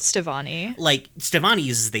true, I about guess. Stevani. Like, Stevani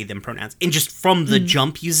uses they, them pronouns, and just from the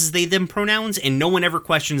jump uses they, them pronouns, and no one ever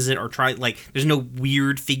questions it or there's no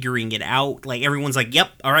weird figuring it out. Like, everyone's like,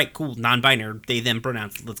 yep, all right, cool, non-binary, they, them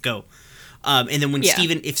pronouns, let's go. And then when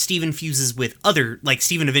if Steven fuses with other, like,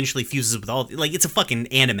 Steven eventually fuses with all, like, it's a fucking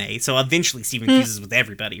anime, so eventually Steven fuses with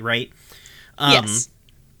everybody, right? Yes.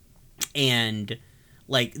 And,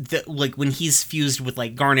 like, when he's fused with,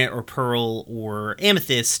 like, Garnet or Pearl or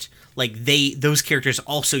Amethyst, like, those characters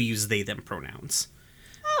also use they, them pronouns.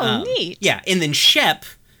 Oh, neat. Yeah, and then Shep,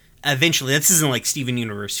 eventually, this isn't like Steven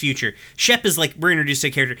Universe Future, Shep is, like, we're introduced to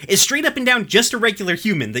a character, is straight up and down just a regular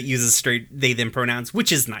human that uses straight they, them pronouns,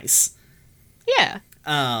 which is nice. Yeah.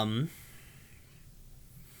 And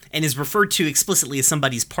is referred to explicitly as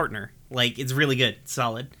somebody's partner. Like, it's really good.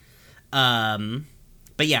 Solid. But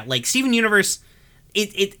yeah, like, Steven Universe,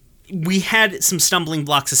 we had some stumbling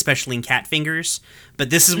blocks, especially in Cat Fingers, but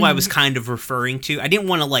this is what I was kind of referring to. I didn't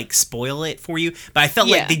want to, like, spoil it for you, but I felt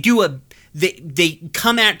like they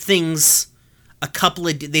come at things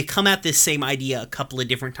they come at this same idea a couple of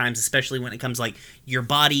different times, especially when it comes, like, your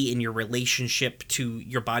body and your relationship to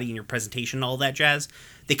your body and your presentation and all that jazz.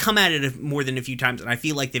 They come at it more than a few times, and I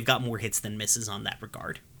feel like they've got more hits than misses on that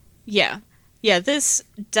regard. Yeah. Yeah, this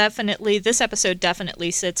episode definitely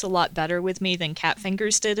sits a lot better with me than Cat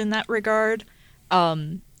Fingers did in that regard.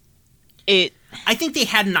 I think they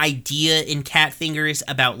had an idea in Cat Fingers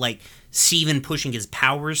about, like, Steven pushing his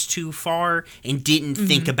powers too far and didn't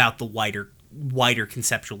think about the wider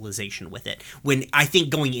conceptualization with it. When I think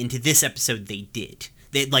going into this episode, they did.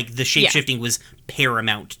 Like, the shape-shifting was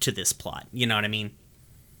paramount to this plot. You know what I mean?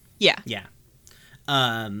 Yeah. Yeah.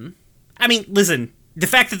 I mean, listen, the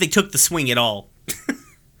fact that they took the swing at all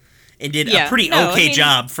and did a pretty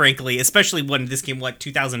job, frankly, especially when this came,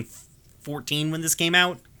 2014 when this came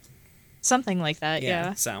out? Something like that,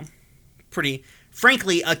 yeah. So, pretty...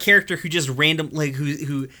 Frankly, a character who just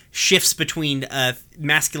who shifts between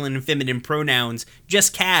masculine and feminine pronouns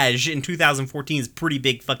just in 2014 is a pretty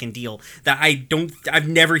big fucking deal. That I've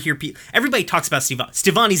never hear people. Everybody talks about Stevani.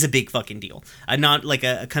 Stevani's a big fucking deal.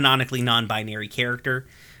 A canonically non-binary character.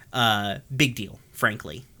 Big deal,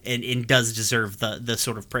 frankly, and does deserve the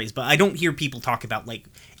sort of praise. But I don't hear people talk about, like,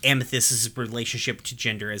 Amethyst's relationship to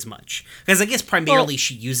gender as much, because I guess primarily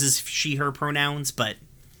she uses she/her pronouns, but.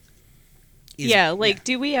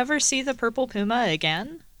 Do we ever see the Purple Puma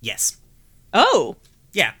again? Yes. Oh.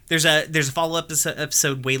 Yeah, there's a follow-up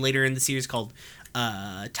episode way later in the series called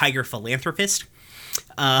Tiger Philanthropist.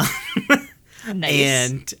 Nice.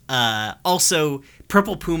 And also,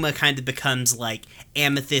 Purple Puma kind of becomes, like,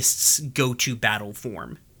 Amethyst's go-to battle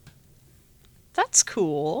form. That's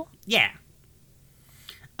cool. Yeah.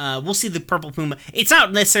 We'll see the Purple Puma. It's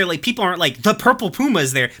not necessarily, people aren't like, the Purple Puma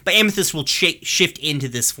is there, but Amethyst will shift into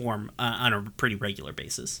this form on a pretty regular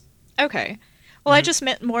basis. Okay. Well, I just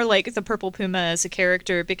meant more like the Purple Puma as a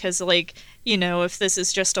character, because, like, you know, if this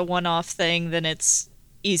is just a one-off thing, then it's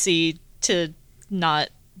easy to not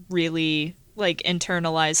really, like,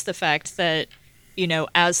 internalize the fact that, you know,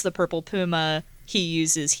 as the Purple Puma, he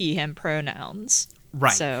uses he, him pronouns.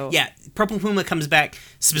 Right. So, yeah, Purple Puma comes back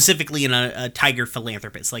specifically in a Tiger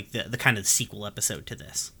Philanthropist, like the kind of sequel episode to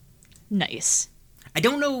this. Nice. I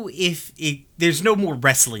don't know if there's no more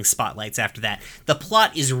wrestling spotlights after that. The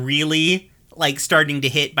plot is really like starting to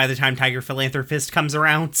hit by the time Tiger Philanthropist comes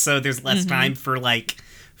around, so there's less time for like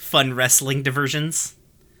fun wrestling diversions.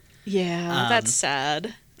 Yeah, that's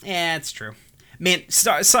sad. Yeah, it's true. Man,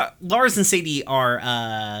 Lars and Sadie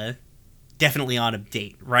are definitely on a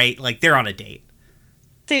date, right? Like, they're on a date.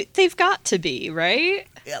 They've got to be, right?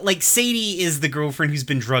 Like, Sadie is the girlfriend who's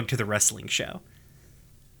been drugged to the wrestling show.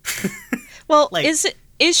 Well, Like-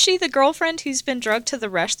 is she the girlfriend who's been drugged to the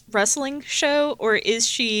wrestling show, or is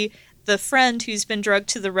she the friend who's been drugged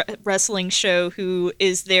to the wrestling show who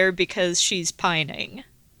is there because she's pining?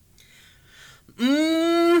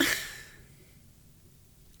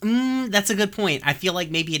 That's a good point. I feel like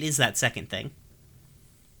maybe it is that second thing.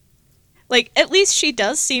 Like, at least she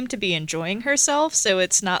does seem to be enjoying herself, so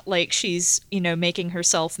it's not like she's, making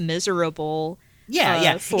herself miserable.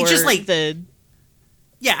 Yeah. For it's just like the.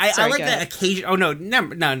 Yeah, I Sorry, like go that ahead. occasion. Oh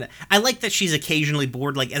no! I like that she's occasionally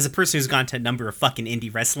bored. Like, as a person who's gone to a number of fucking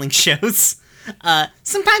indie wrestling shows,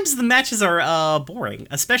 sometimes the matches are boring.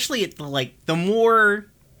 Especially at the more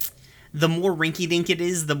rinky-dink it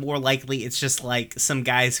is, the more likely it's just like some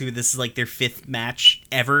guys who this is like their 5th match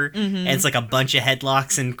ever, and it's like a bunch of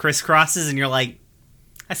headlocks and crisscrosses, and you're like,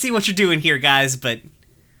 I see what you're doing here, guys, but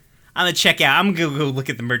I'm gonna check out. I'm gonna go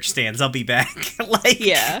look at the merch stands. I'll be back.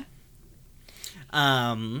 Yeah.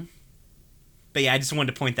 But yeah, I just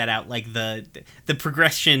wanted to point that out. Like the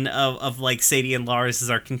progression of like Sadie and Lars as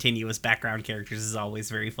our continuous background characters is always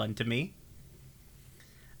very fun to me.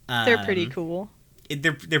 They're pretty cool.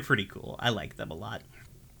 They're pretty cool. I like them a lot.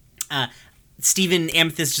 Steven and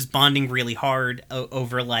Amethyst just bonding really hard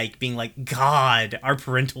over like being like, God, our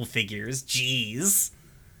parental figures. Jeez.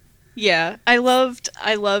 Yeah, I loved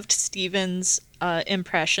Steven's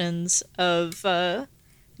impressions of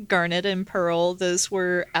Garnet and Pearl. Those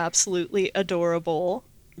were absolutely adorable.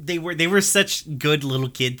 They were such good little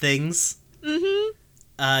kid things.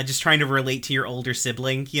 Just trying to relate to your older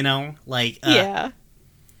sibling, like Yeah.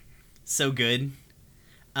 so good.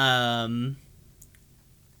 I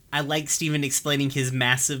like Steven explaining his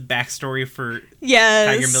massive backstory for Yes.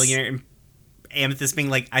 Tiger Millionaire and Amethyst being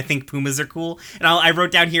like, I think Pumas are cool. And I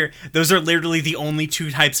wrote down here, those are literally the only 2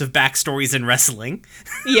 types of backstories in wrestling.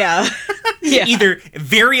 Yeah. Yeah. Either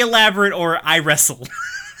very elaborate or I wrestle.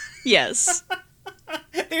 Yes.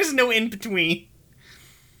 There's no in between.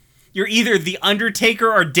 You're either The Undertaker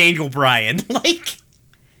or Daniel Bryan. Like,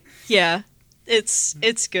 Yeah. It's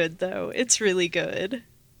good though. It's really good.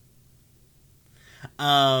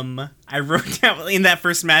 I wrote down in that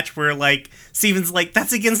first match where like Steven's like,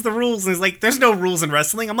 that's against the rules, and he's like, there's no rules in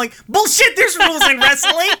wrestling. I'm like, bullshit, there's rules in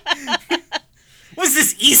wrestling. What's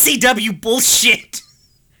this ECW bullshit?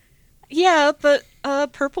 Yeah, but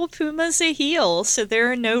Purple Puma's a heel, so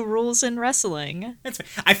there are no rules in wrestling. That's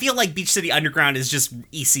fine. I feel like Beach City Underground is just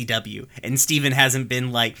ECW, and Steven hasn't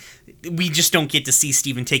been like, we just don't get to see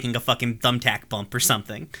Steven taking a fucking thumbtack bump or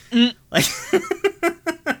something. Like,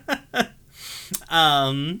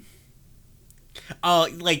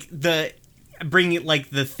 like bringing it like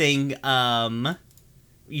the thing,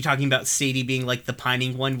 you talking about Sadie being like the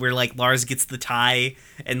pining one where like Lars gets the tie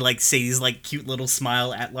and like Sadie's like cute little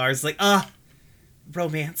smile at Lars, like,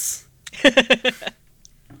 romance.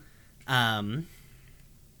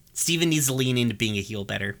 Steven needs to lean into being a heel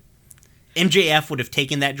better. MJF would have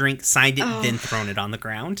taken that drink, signed it, then thrown it on the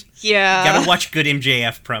ground. Yeah. Gotta watch good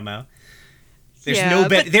MJF promo. Yeah,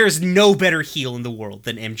 There's no better heel in the world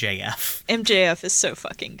than MJF. MJF is so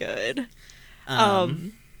fucking good.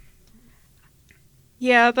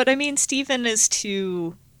 Yeah, but I mean, Steven is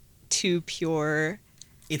too pure.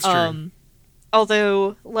 It's true.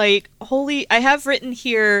 Although, like, I have written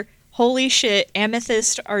here, holy shit,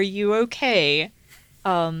 Amethyst, are you okay?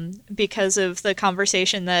 Because of the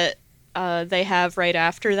conversation that they have right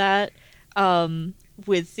after that,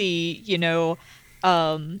 with the,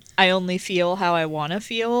 I only feel how I want to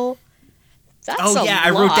feel. That's a lot.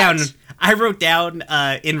 I wrote down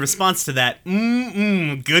in response to that,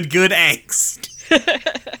 good angst.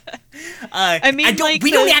 I mean,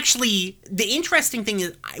 the interesting thing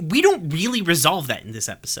is, we don't really resolve that in this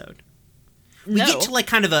episode. We No. get to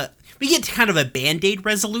kind of a Band-Aid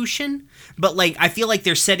resolution, but like, I feel like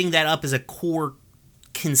they're setting that up as a core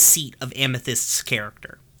conceit of Amethyst's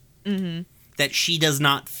character. Mm-hmm. That she does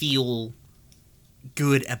not feel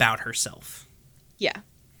good about herself. Yeah.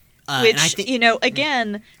 And I Which, think,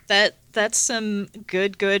 again, that's some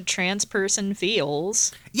good trans person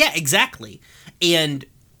feels. Yeah, exactly. And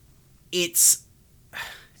it's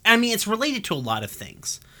related to a lot of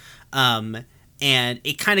things. And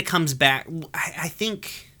it kind of comes back, I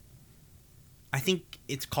think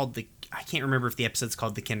it's called I can't remember if the episode's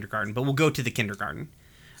called The Kindergarten, but we'll go to The Kindergarten.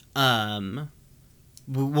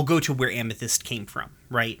 we'll go to where Amethyst came from,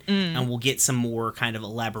 right? And we'll get some more kind of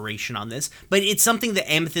elaboration on this. But it's something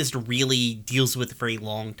that Amethyst really deals with for a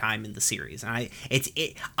long time in the series. And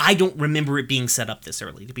I don't remember it being set up this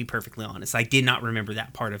early, to be perfectly honest. I did not remember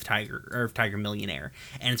that part of Tiger Millionaire,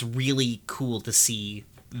 and it's really cool to see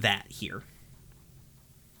that here.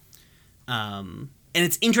 And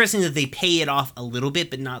it's interesting that they pay it off a little bit,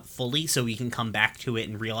 but not fully, so we can come back to it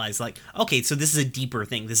and realize, like, okay, so this is a deeper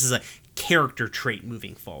thing. This is a character trait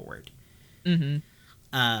moving forward. Mm-hmm.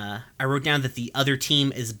 I wrote down that the other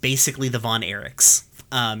team is basically the Von Erichs.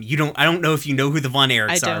 I don't know if you know who the Von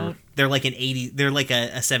Erichs are. They're like they're like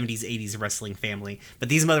a 70s, 80s wrestling family. But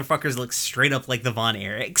these motherfuckers look straight up like the Von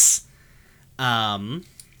Erichs. I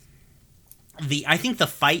think the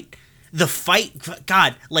fight,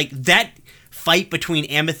 God, like that fight between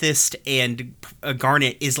Amethyst and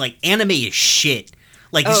Garnet is like anime as shit.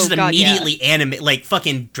 Like this is immediately anime. Like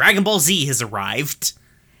fucking Dragon Ball Z has arrived.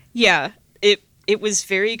 Yeah, it was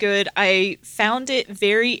very good. I found it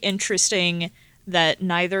very interesting that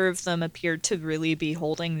neither of them appeared to really be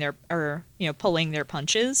holding pulling their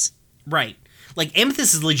punches. Right. Like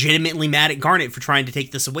Amethyst is legitimately mad at Garnet for trying to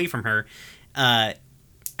take this away from her. I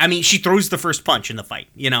mean, she throws the first punch in the fight,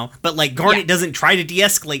 but like Garnet doesn't try to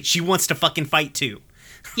de-escalate. She wants to fucking fight too.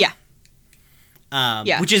 Yeah.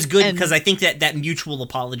 Which is good because I think that mutual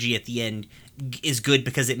apology at the end is good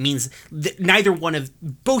because it means that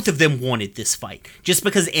both of them wanted this fight. Just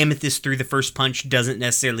because Amethyst threw the first punch doesn't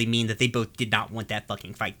necessarily mean that they both did not want that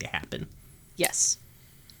fucking fight to happen. Yes.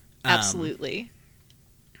 Absolutely.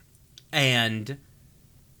 And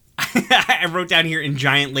I wrote down here in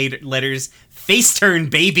giant letters, face turn,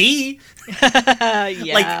 baby.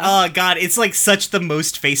 Yeah. Like, oh god, it's like such the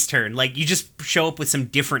most face turn. Like, you just show up with some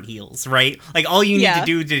different heels, right? Like, all you need to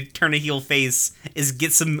do to turn a heel face is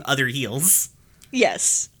get some other heels.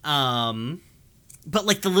 Yes. But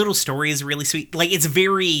like the little story is really sweet. Like, it's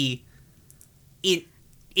very,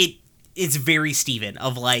 it's very Steven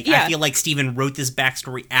of like, I feel like Steven wrote this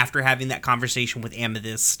backstory after having that conversation with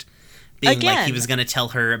Amethyst. Being like he was going to tell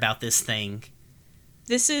her about this thing.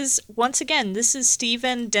 This is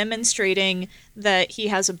Steven demonstrating that he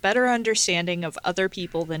has a better understanding of other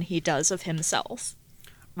people than he does of himself.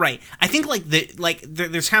 Right. I think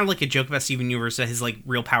there's kind of like a joke about Steven Universe that his like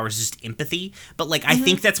real power is just empathy, but like I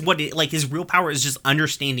think that's what it, like his real power is just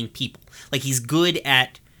understanding people. Like he's good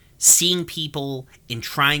at seeing people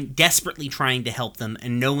and desperately trying to help them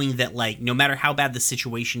and knowing that like no matter how bad the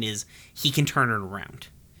situation is, he can turn it around.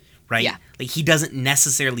 Right? Yeah. Like, he doesn't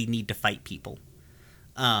necessarily need to fight people.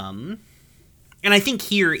 And I think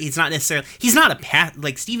here, Steven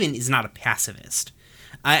is not a pacifist.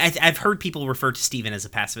 I've heard people refer to Steven as a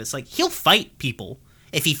pacifist. Like, he'll fight people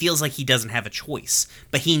if he feels like he doesn't have a choice.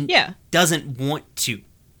 But he doesn't want to.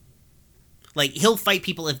 Like, he'll fight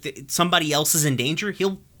people if somebody else is in danger,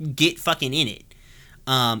 he'll get fucking in it.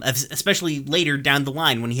 Especially later down the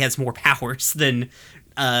line when he has more powers than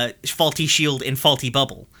Faulty Shield and Faulty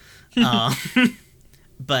Bubble.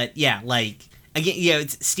 But yeah, like again,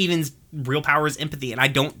 it's Steven's real power is empathy,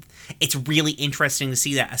 and it's really interesting to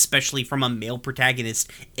see that, especially from a male protagonist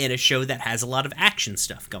in a show that has a lot of action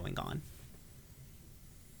stuff going on.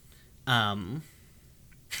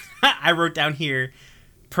 I wrote down here,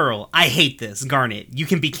 Pearl, I hate this. Garnet, you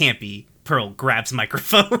can be campy. Pearl grabs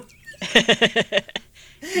microphone.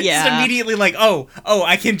 Yeah. It's immediately like, oh,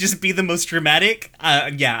 I can just be the most dramatic.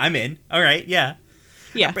 Yeah, I'm in. All right, yeah.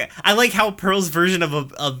 Yeah. I like how Pearl's version of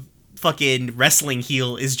a fucking wrestling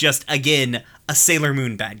heel is just, again, a Sailor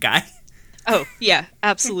Moon bad guy. Oh, yeah,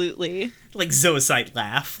 absolutely. Like, Zoocyte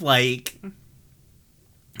laugh. Like,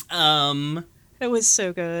 it was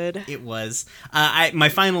so good. It was. My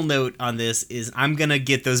final note on this is I'm gonna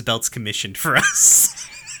get those belts commissioned for us.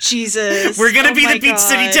 Jesus. We're gonna be the Beat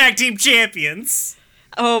City Tag Team Champions.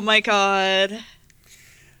 Oh my god.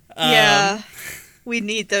 Yeah. We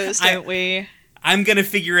need those, don't we? I'm gonna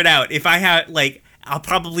figure it out. If I have, like, I'll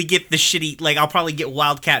probably get the shitty, like, I'll probably get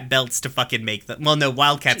Wildcat belts to fucking make them. Well, no,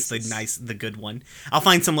 Wildcat's the good one. I'll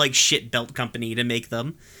find some, like, shit belt company to make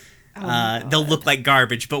them. They'll look like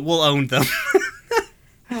garbage, but we'll own them.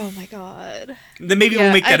 Oh my god. Then maybe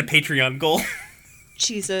we'll make that a Patreon goal.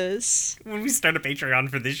 Jesus. When we start a Patreon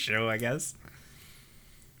for this show, I guess.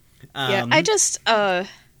 Yeah,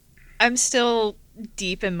 I'm still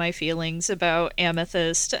deep in my feelings about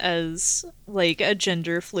Amethyst as like a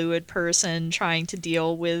gender fluid person trying to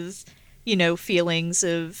deal with, feelings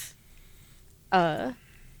of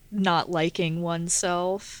not liking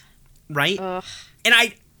oneself. Right? Ugh.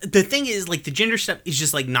 And the thing is, like, the gender stuff is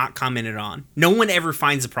just, like, not commented on. No one ever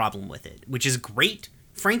finds a problem with it, which is great,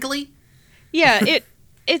 frankly. Yeah,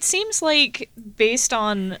 It seems like, based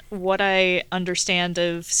on what I understand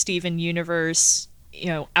of Steven Universe,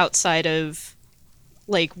 outside of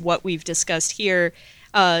like what we've discussed here,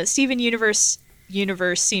 Steven Universe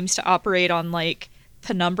seems to operate on like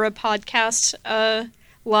Penumbra podcast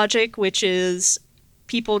logic, which is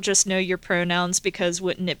people just know your pronouns because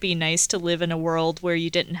wouldn't it be nice to live in a world where you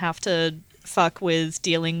didn't have to fuck with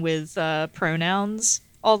dealing with pronouns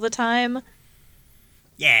all the time?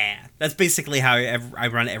 Yeah, that's basically how I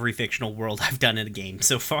run every fictional world I've done in a game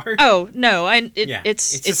so far. Oh no, Yeah,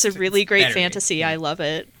 it's a really great better. fantasy. Yeah. I love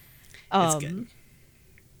it. It's good.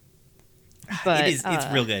 But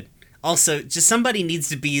It's real good. Also, just somebody needs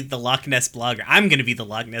to be the Loch Ness blogger. I'm going to be the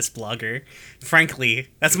Loch Ness blogger. Frankly,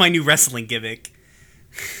 that's my new wrestling gimmick.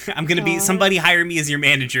 I'm going to be... Somebody hire me as your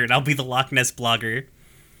manager, and I'll be the Loch Ness blogger.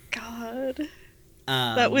 God.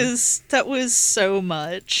 That was so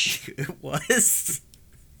much. It was.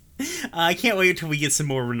 I can't wait until we get some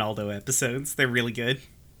more Ronaldo episodes. They're really good.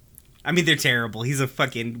 I mean, they're terrible. He's a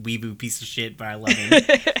fucking weeboo piece of shit, but I love him.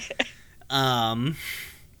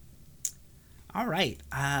 All right.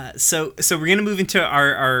 So we're gonna move into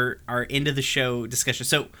our end of the show discussion.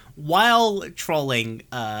 So while trolling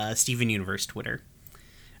Steven Universe Twitter,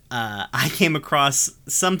 I came across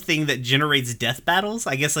something that generates death battles.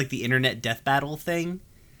 I guess like the internet death battle thing.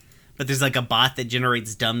 But there's like a bot that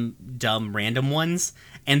generates dumb random ones.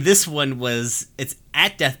 And this one it's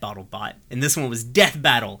at Death Battle Bot. And this one was Death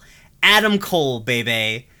Battle. Adam Cole,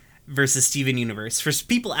 baby, versus Steven Universe. For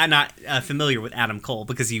people not familiar with Adam Cole,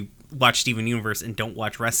 because you watch Steven Universe and don't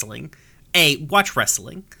watch wrestling. Watch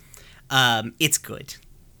wrestling. It's good.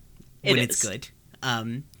 It's good.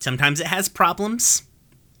 Sometimes it has problems.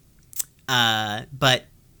 But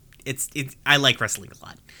I like wrestling a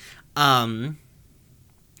lot.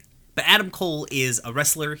 But Adam Cole is a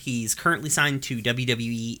wrestler. He's currently signed to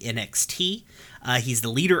WWE NXT. He's the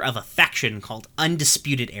leader of a faction called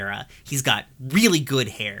Undisputed Era. He's got really good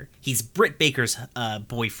hair. He's Britt Baker's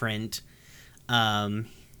boyfriend. And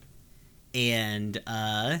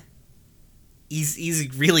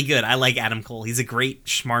he's really good. I like Adam Cole. He's a great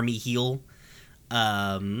schmarmy heel.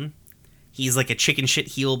 He's like a chicken shit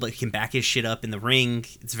heel, but can back his shit up in the ring.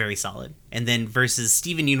 It's very solid. And then versus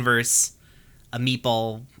Steven Universe, a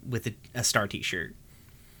meatball with a star t-shirt.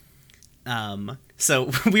 So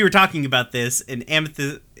we were talking about this, and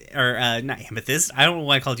Amethyst, or not Amethyst, I don't know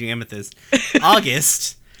why I called you Amethyst.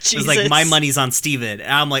 August was like, my money's on Steven.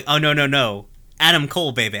 And I'm like, oh, no. Adam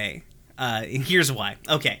Cole, baby. And here's why.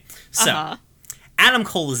 Okay, so Adam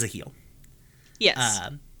Cole is a heel.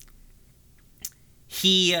 Yes.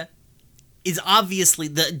 He is obviously,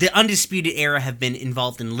 the Undisputed Era have been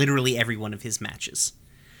involved in literally every one of his matches.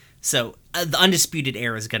 So, the Undisputed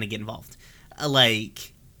Era is going to get involved. I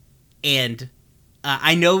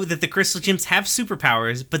know that the Crystal Gems have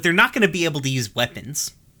superpowers, but they're not going to be able to use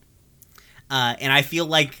weapons. And I feel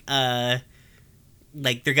like they're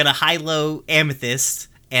going to high-low Amethyst,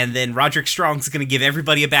 and then Roderick Strong's going to give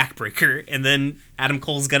everybody a backbreaker, and then Adam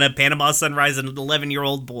Cole's going to Panama Sunrise an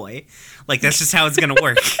 11-year-old boy. Like, that's just how it's going to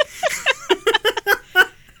work.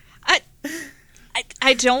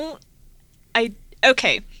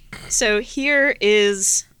 Okay. So here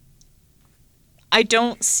is... I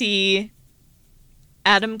don't see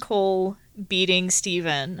Adam Cole beating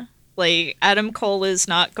Steven. Like, Adam Cole is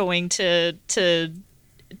not going to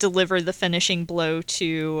deliver the finishing blow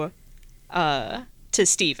to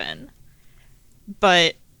Steven.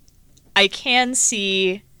 But I can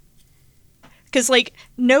see... Because, like,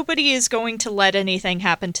 nobody is going to let anything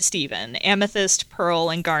happen to Steven. Amethyst, Pearl,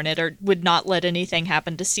 and Garnet would not let anything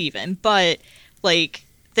happen to Steven. But, like,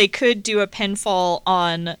 they could do a pinfall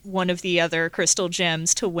on one of the other Crystal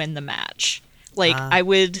Gems to win the match. Like, I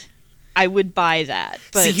would buy that.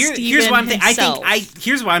 But see, here's what I'm thinking.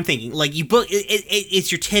 Here's what I'm thinking. Like, you book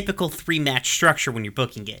it's your typical 3-match structure when you're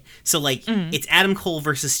booking it. So like, it's Adam Cole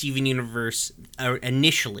versus Steven Universe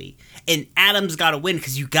initially, and Adam's got to win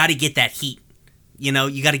because you got to get that heat. You know,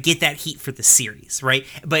 you got to get that heat for the series, right?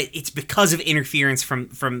 But it's because of interference from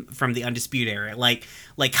the Undisputed Era, like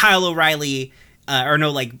Kyle O'Reilly.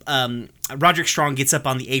 Roderick Strong gets up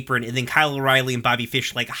on the apron, and then Kyle O'Reilly and Bobby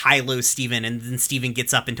Fish like high-low Steven, and then Steven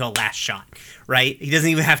gets up into a last shot, right? He doesn't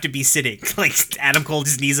even have to be sitting. Like, Adam Cole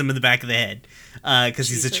just knees him in the back of the head because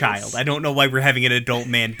he's a child. I don't know why we're having an adult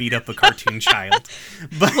man beat up a cartoon child.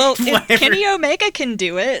 But well, Kenny Omega can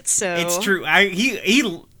do it, so... It's true.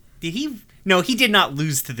 No, he did not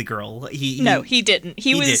lose to the girl. He didn't.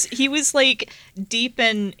 He was like deep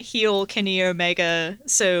in heel Kenny Omega,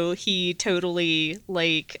 so he totally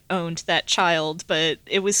like owned that child, but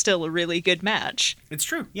it was still a really good match. It's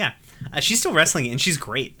true. Yeah. She's still wrestling it, and she's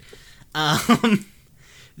great.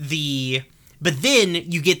 But then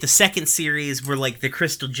you get the second series where like the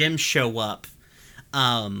Crystal Gems show up.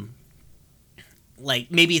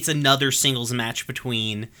 Like maybe it's another singles match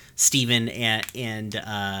between Steven and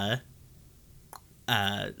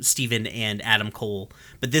Adam Cole,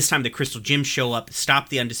 but this time the Crystal Gems show up, stop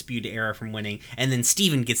the Undisputed Era from winning, and then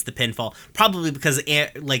Steven gets the pinfall, probably because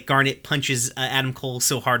like Garnet punches Adam Cole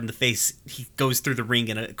so hard in the face he goes through the ring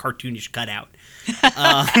in a cartoonish cutout.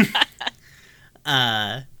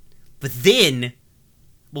 But then,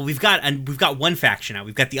 well, we've got one faction now.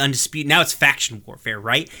 We've got the Undisputed. Now it's faction warfare,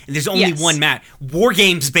 right? And there's only one match. War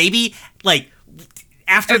Games, baby. Like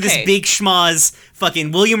after this big schmoz,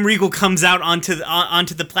 fucking William Regal comes out onto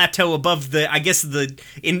the plateau above the. I guess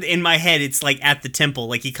in my head it's like at the temple.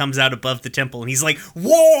 Like he comes out above the temple and he's like,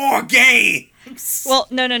 War Games. Well,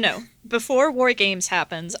 no. Before War Games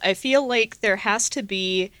happens, I feel like there has to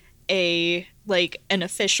be an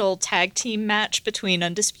official tag team match between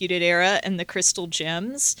Undisputed Era and the Crystal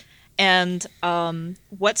Gems. And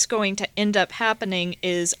what's going to end up happening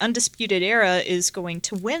is Undisputed Era is going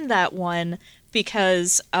to win that one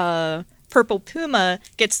because Purple Puma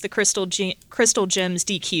gets the Crystal Gems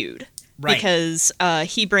DQ'd. Right. Because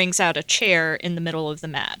he brings out a chair in the middle of the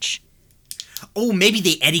match. Oh, maybe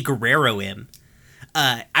they Eddie Guerrero him.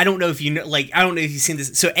 I don't know if you know, I don't know if you've seen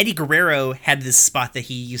this. So Eddie Guerrero had this spot that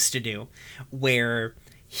he used to do where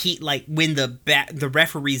he, when the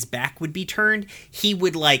referee's back would be turned, he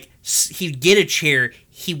would, he'd get a chair,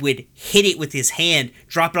 he would hit it with his hand,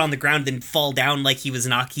 drop it on the ground, then fall down like he'd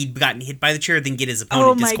gotten hit by the chair, then get his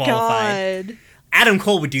opponent disqualified. God. Adam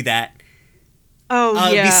Cole would do that.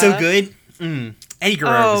 Oh, yeah. It'd be so good. Eddie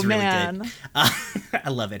Guerrero was really good. I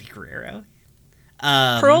love Eddie Guerrero.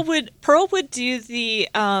 Pearl would do the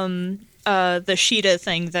Sheeta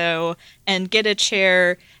thing though, and get a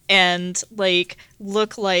chair and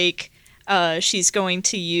look like she's going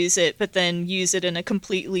to use it, but then use it in a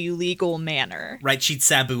completely legal manner. Right, she'd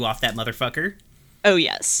Sabu off that motherfucker. Oh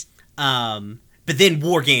yes. But then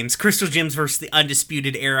War Games, Crystal Gems versus the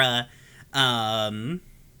Undisputed Era,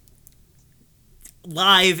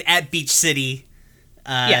 live at Beach City.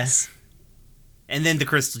 Yes. And then the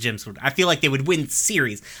Crystal Gems would. I feel like they would win the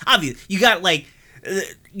series. Obviously, you got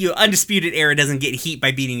Undisputed Era doesn't get heat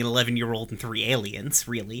by beating an 11-year-old and 3 aliens,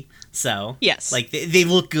 really. So yes, they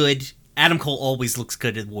look good. Adam Cole always looks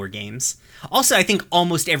good at War Games. Also, I think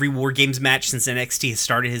almost every War Games match since NXT has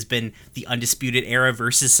started has been the Undisputed Era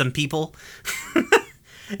versus some people.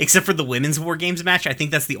 Except for the women's War Games match, I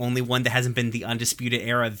think that's the only one that hasn't been the Undisputed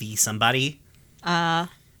Era v somebody.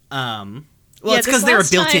 Well, it's because they're a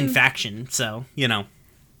built-in faction, so, you know.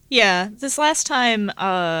 Yeah, this last time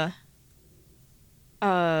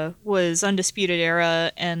was Undisputed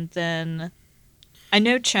Era, and then I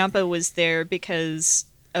know Ciampa was there because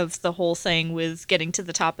of the whole thing with getting to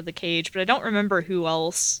the top of the cage, but I don't remember who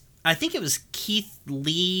else. I think it was Keith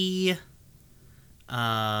Lee.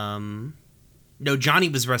 No, Johnny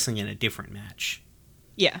was wrestling in a different match.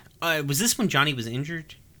 Yeah. Was this when Johnny was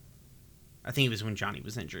injured? I think it was when Johnny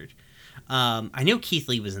was injured. I know Keith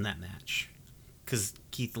Lee was in that match. Because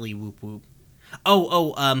Keith Lee, whoop whoop.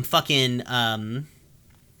 I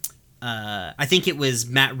think it was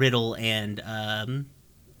Matt Riddle and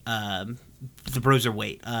the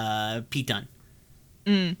Broserweight, Pete Dunne.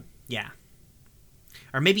 Yeah.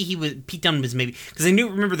 Or maybe Pete Dunne was maybe, because I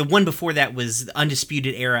remember the one before that was the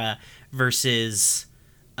Undisputed Era versus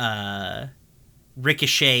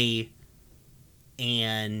Ricochet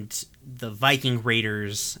and the Viking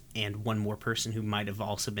Raiders and one more person who might have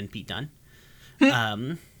also been Pete Dunne.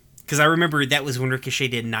 Because I remember that was when Ricochet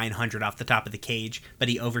did 900 off the top of the cage, but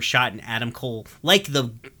he overshot, and Adam Cole, like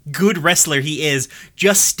the good wrestler he is,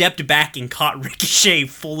 just stepped back and caught Ricochet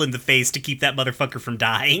full in the face to keep that motherfucker from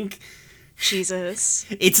dying. Jesus.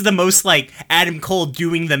 It's the most, Adam Cole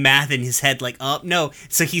doing the math in his head, oh, no.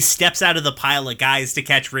 So he steps out of the pile of guys to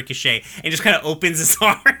catch Ricochet and just kind of opens his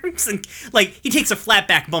arms and, he takes a flat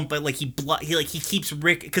back bump, but, he keeps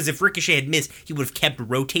because if Ricochet had missed, he would have kept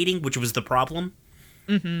rotating, which was the problem.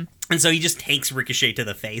 Mm-hmm. And so he just takes Ricochet to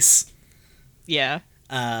the face. Yeah.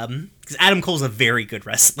 Because Adam Cole's a very good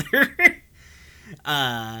wrestler.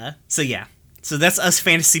 So yeah. So that's us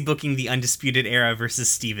fantasy booking the Undisputed Era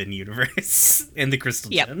versus Steven Universe and the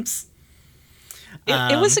Crystal Gems.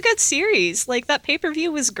 It was a good series. That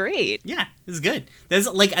pay-per-view was great. Yeah, it was good. That's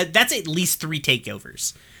that's at least 3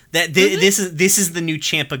 takeovers. This is the new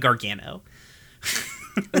Ciampa Gargano.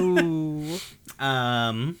 Ooh.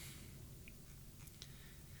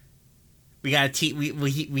 We gotta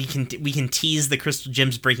we can tease the Crystal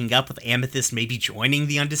Gems breaking up with Amethyst maybe joining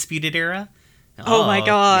the Undisputed Era. Oh my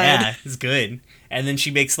god. Yeah, it's good. And then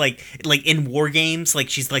she makes like in war games, like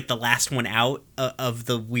she's like the last one out of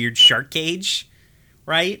the weird shark cage,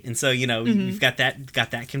 right? And so you've got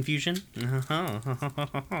that confusion.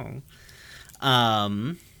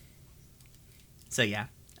 So yeah,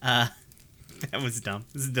 that was dumb.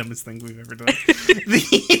 This is the dumbest thing we've ever done.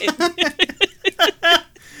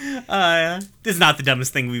 This is not the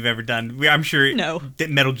dumbest thing we've ever done. I'm sure that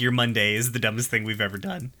Metal Gear Monday is the dumbest thing we've ever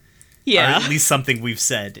done. Yeah. Or at least something we've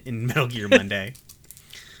said in Metal Gear Monday.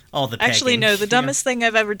 All the pegging. Actually, no, the dumbest thing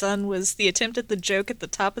I've ever done was the attempt at the joke at the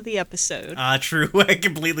top of the episode. True. I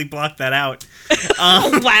completely blocked that out.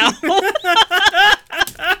 Wow.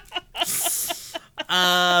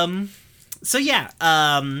 So yeah,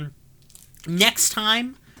 next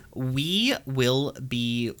time we will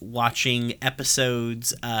be watching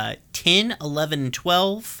episodes 10, 11, and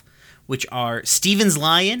 12, which are Steven's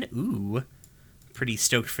Lion. Ooh, pretty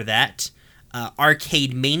stoked for that.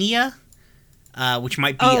 Arcade Mania, which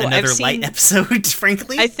might be another light episode,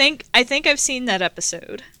 frankly. I think I've seen that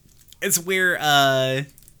episode. It's where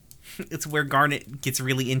Garnet gets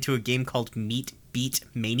really into a game called Meat Beat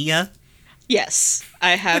Mania. Yes,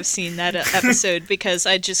 I have seen that episode because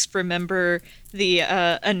I just remember the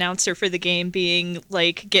announcer for the game being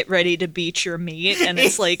like, "Get ready to beat your meat," and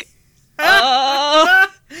it's like, oh,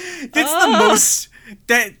 that's the most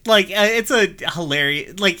that it's a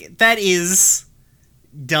hilarious that is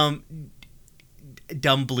dumb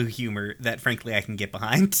blue humor that frankly I can get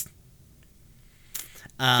behind.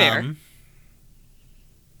 Fair.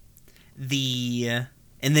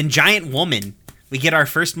 And then Giant Woman. We get our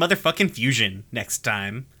first motherfucking fusion next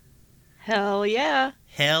time. Hell yeah.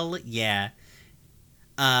 Hell yeah.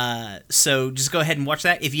 So just go ahead and watch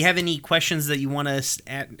that. If you have any questions that you want to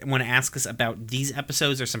ask us about these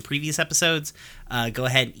episodes or some previous episodes, go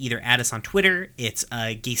ahead and either add us on Twitter. It's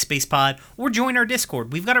Gay Space Pod, or join our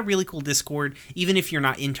Discord. We've got a really cool Discord. Even if you're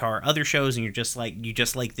not into our other shows and you just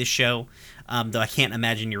like this show, though I can't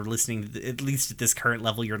imagine you're listening. At least at this current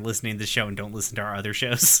level, you're listening to the show and don't listen to our other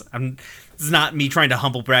shows. It's not me trying to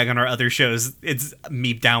humble brag on our other shows. It's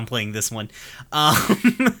me downplaying this one.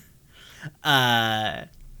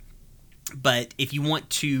 But if you want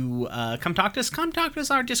to come talk to us on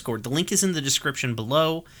our Discord. The link is in the description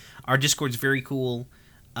below. Our Discord's very cool.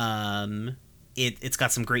 It's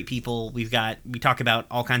got some great people. We talk about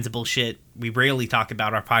all kinds of bullshit. We rarely talk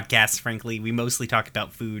about our podcasts, frankly. We mostly talk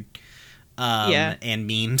about food, and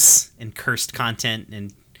memes and cursed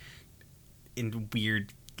content and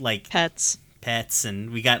weird pets.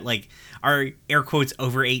 And we got our air quotes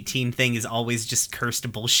over 18 thing is always just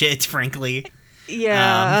cursed bullshit, frankly.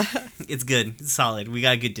 Yeah. It's good. It's solid. We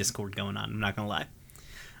got a good Discord going on. I'm not gonna lie.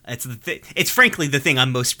 It's frankly the thing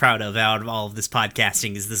I'm most proud of out of all of this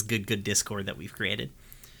podcasting is this good Discord that we've created.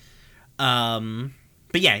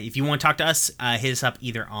 But yeah, if you want to talk to us, hit us up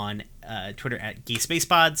either on Twitter at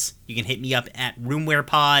GaySpacePods. You can hit me up at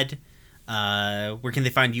RoomWarePod. Where can they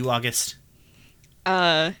find you, August?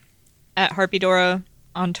 At Harpydora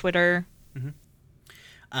on Twitter.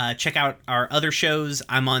 Check out our other shows.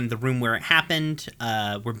 I'm on The Room Where It Happened.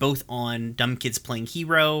 We're both on Dumb Kids Playing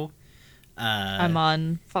Hero. I'm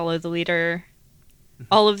on Follow the Leader.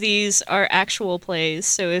 All of these are actual plays,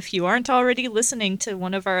 so if you aren't already listening to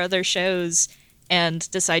one of our other shows and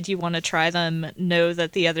decide you want to try them, know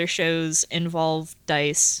that the other shows involve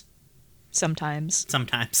dice. Sometimes.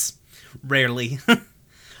 Rarely.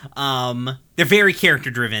 They're very character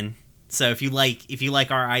driven. So if you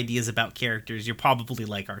like our ideas about characters, you'll probably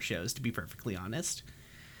like our shows, to be perfectly honest.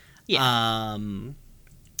 Yeah.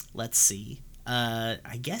 Let's see.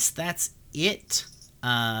 I guess that's it.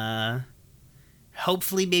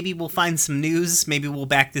 Hopefully maybe we'll find some news. Maybe we'll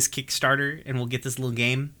back this Kickstarter and we'll get this little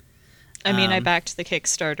game. I mean, I backed the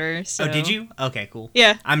Kickstarter, so... Oh, did you? Okay, cool.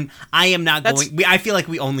 Yeah. I am not going... I feel like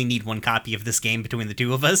we only need one copy of this game between the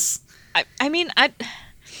two of us. I mean,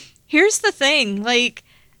 here's the thing,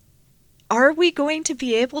 are we going to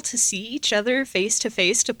be able to see each other face to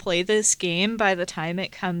face to play this game by the time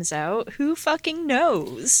it comes out? Who fucking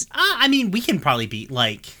knows? I mean, we can probably be,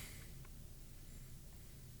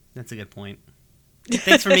 That's a good point.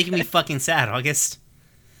 Thanks for making me fucking sad, August.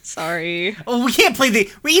 Sorry. Oh, we can't play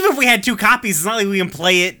even if we had two copies, it's not like we can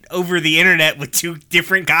play it over the internet with two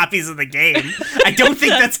different copies of the game. I don't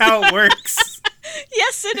think that's how it works.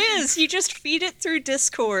 Yes, it is. You just feed it through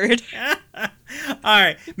Discord.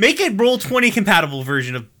 Alright. Make a Roll20 compatible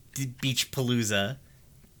version of Beach Palooza.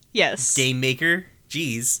 Yes. Game Maker.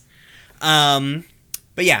 Jeez.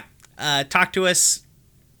 But yeah. Talk to us.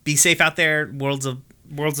 Be safe out there. Worlds of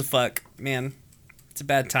fuck. Man. It's a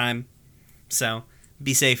bad time. So,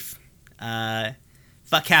 be safe.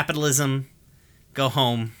 Fuck capitalism. Go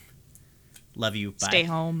home. Love you. Bye. Stay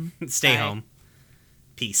home. Stay Bye. home.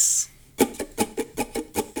 Peace.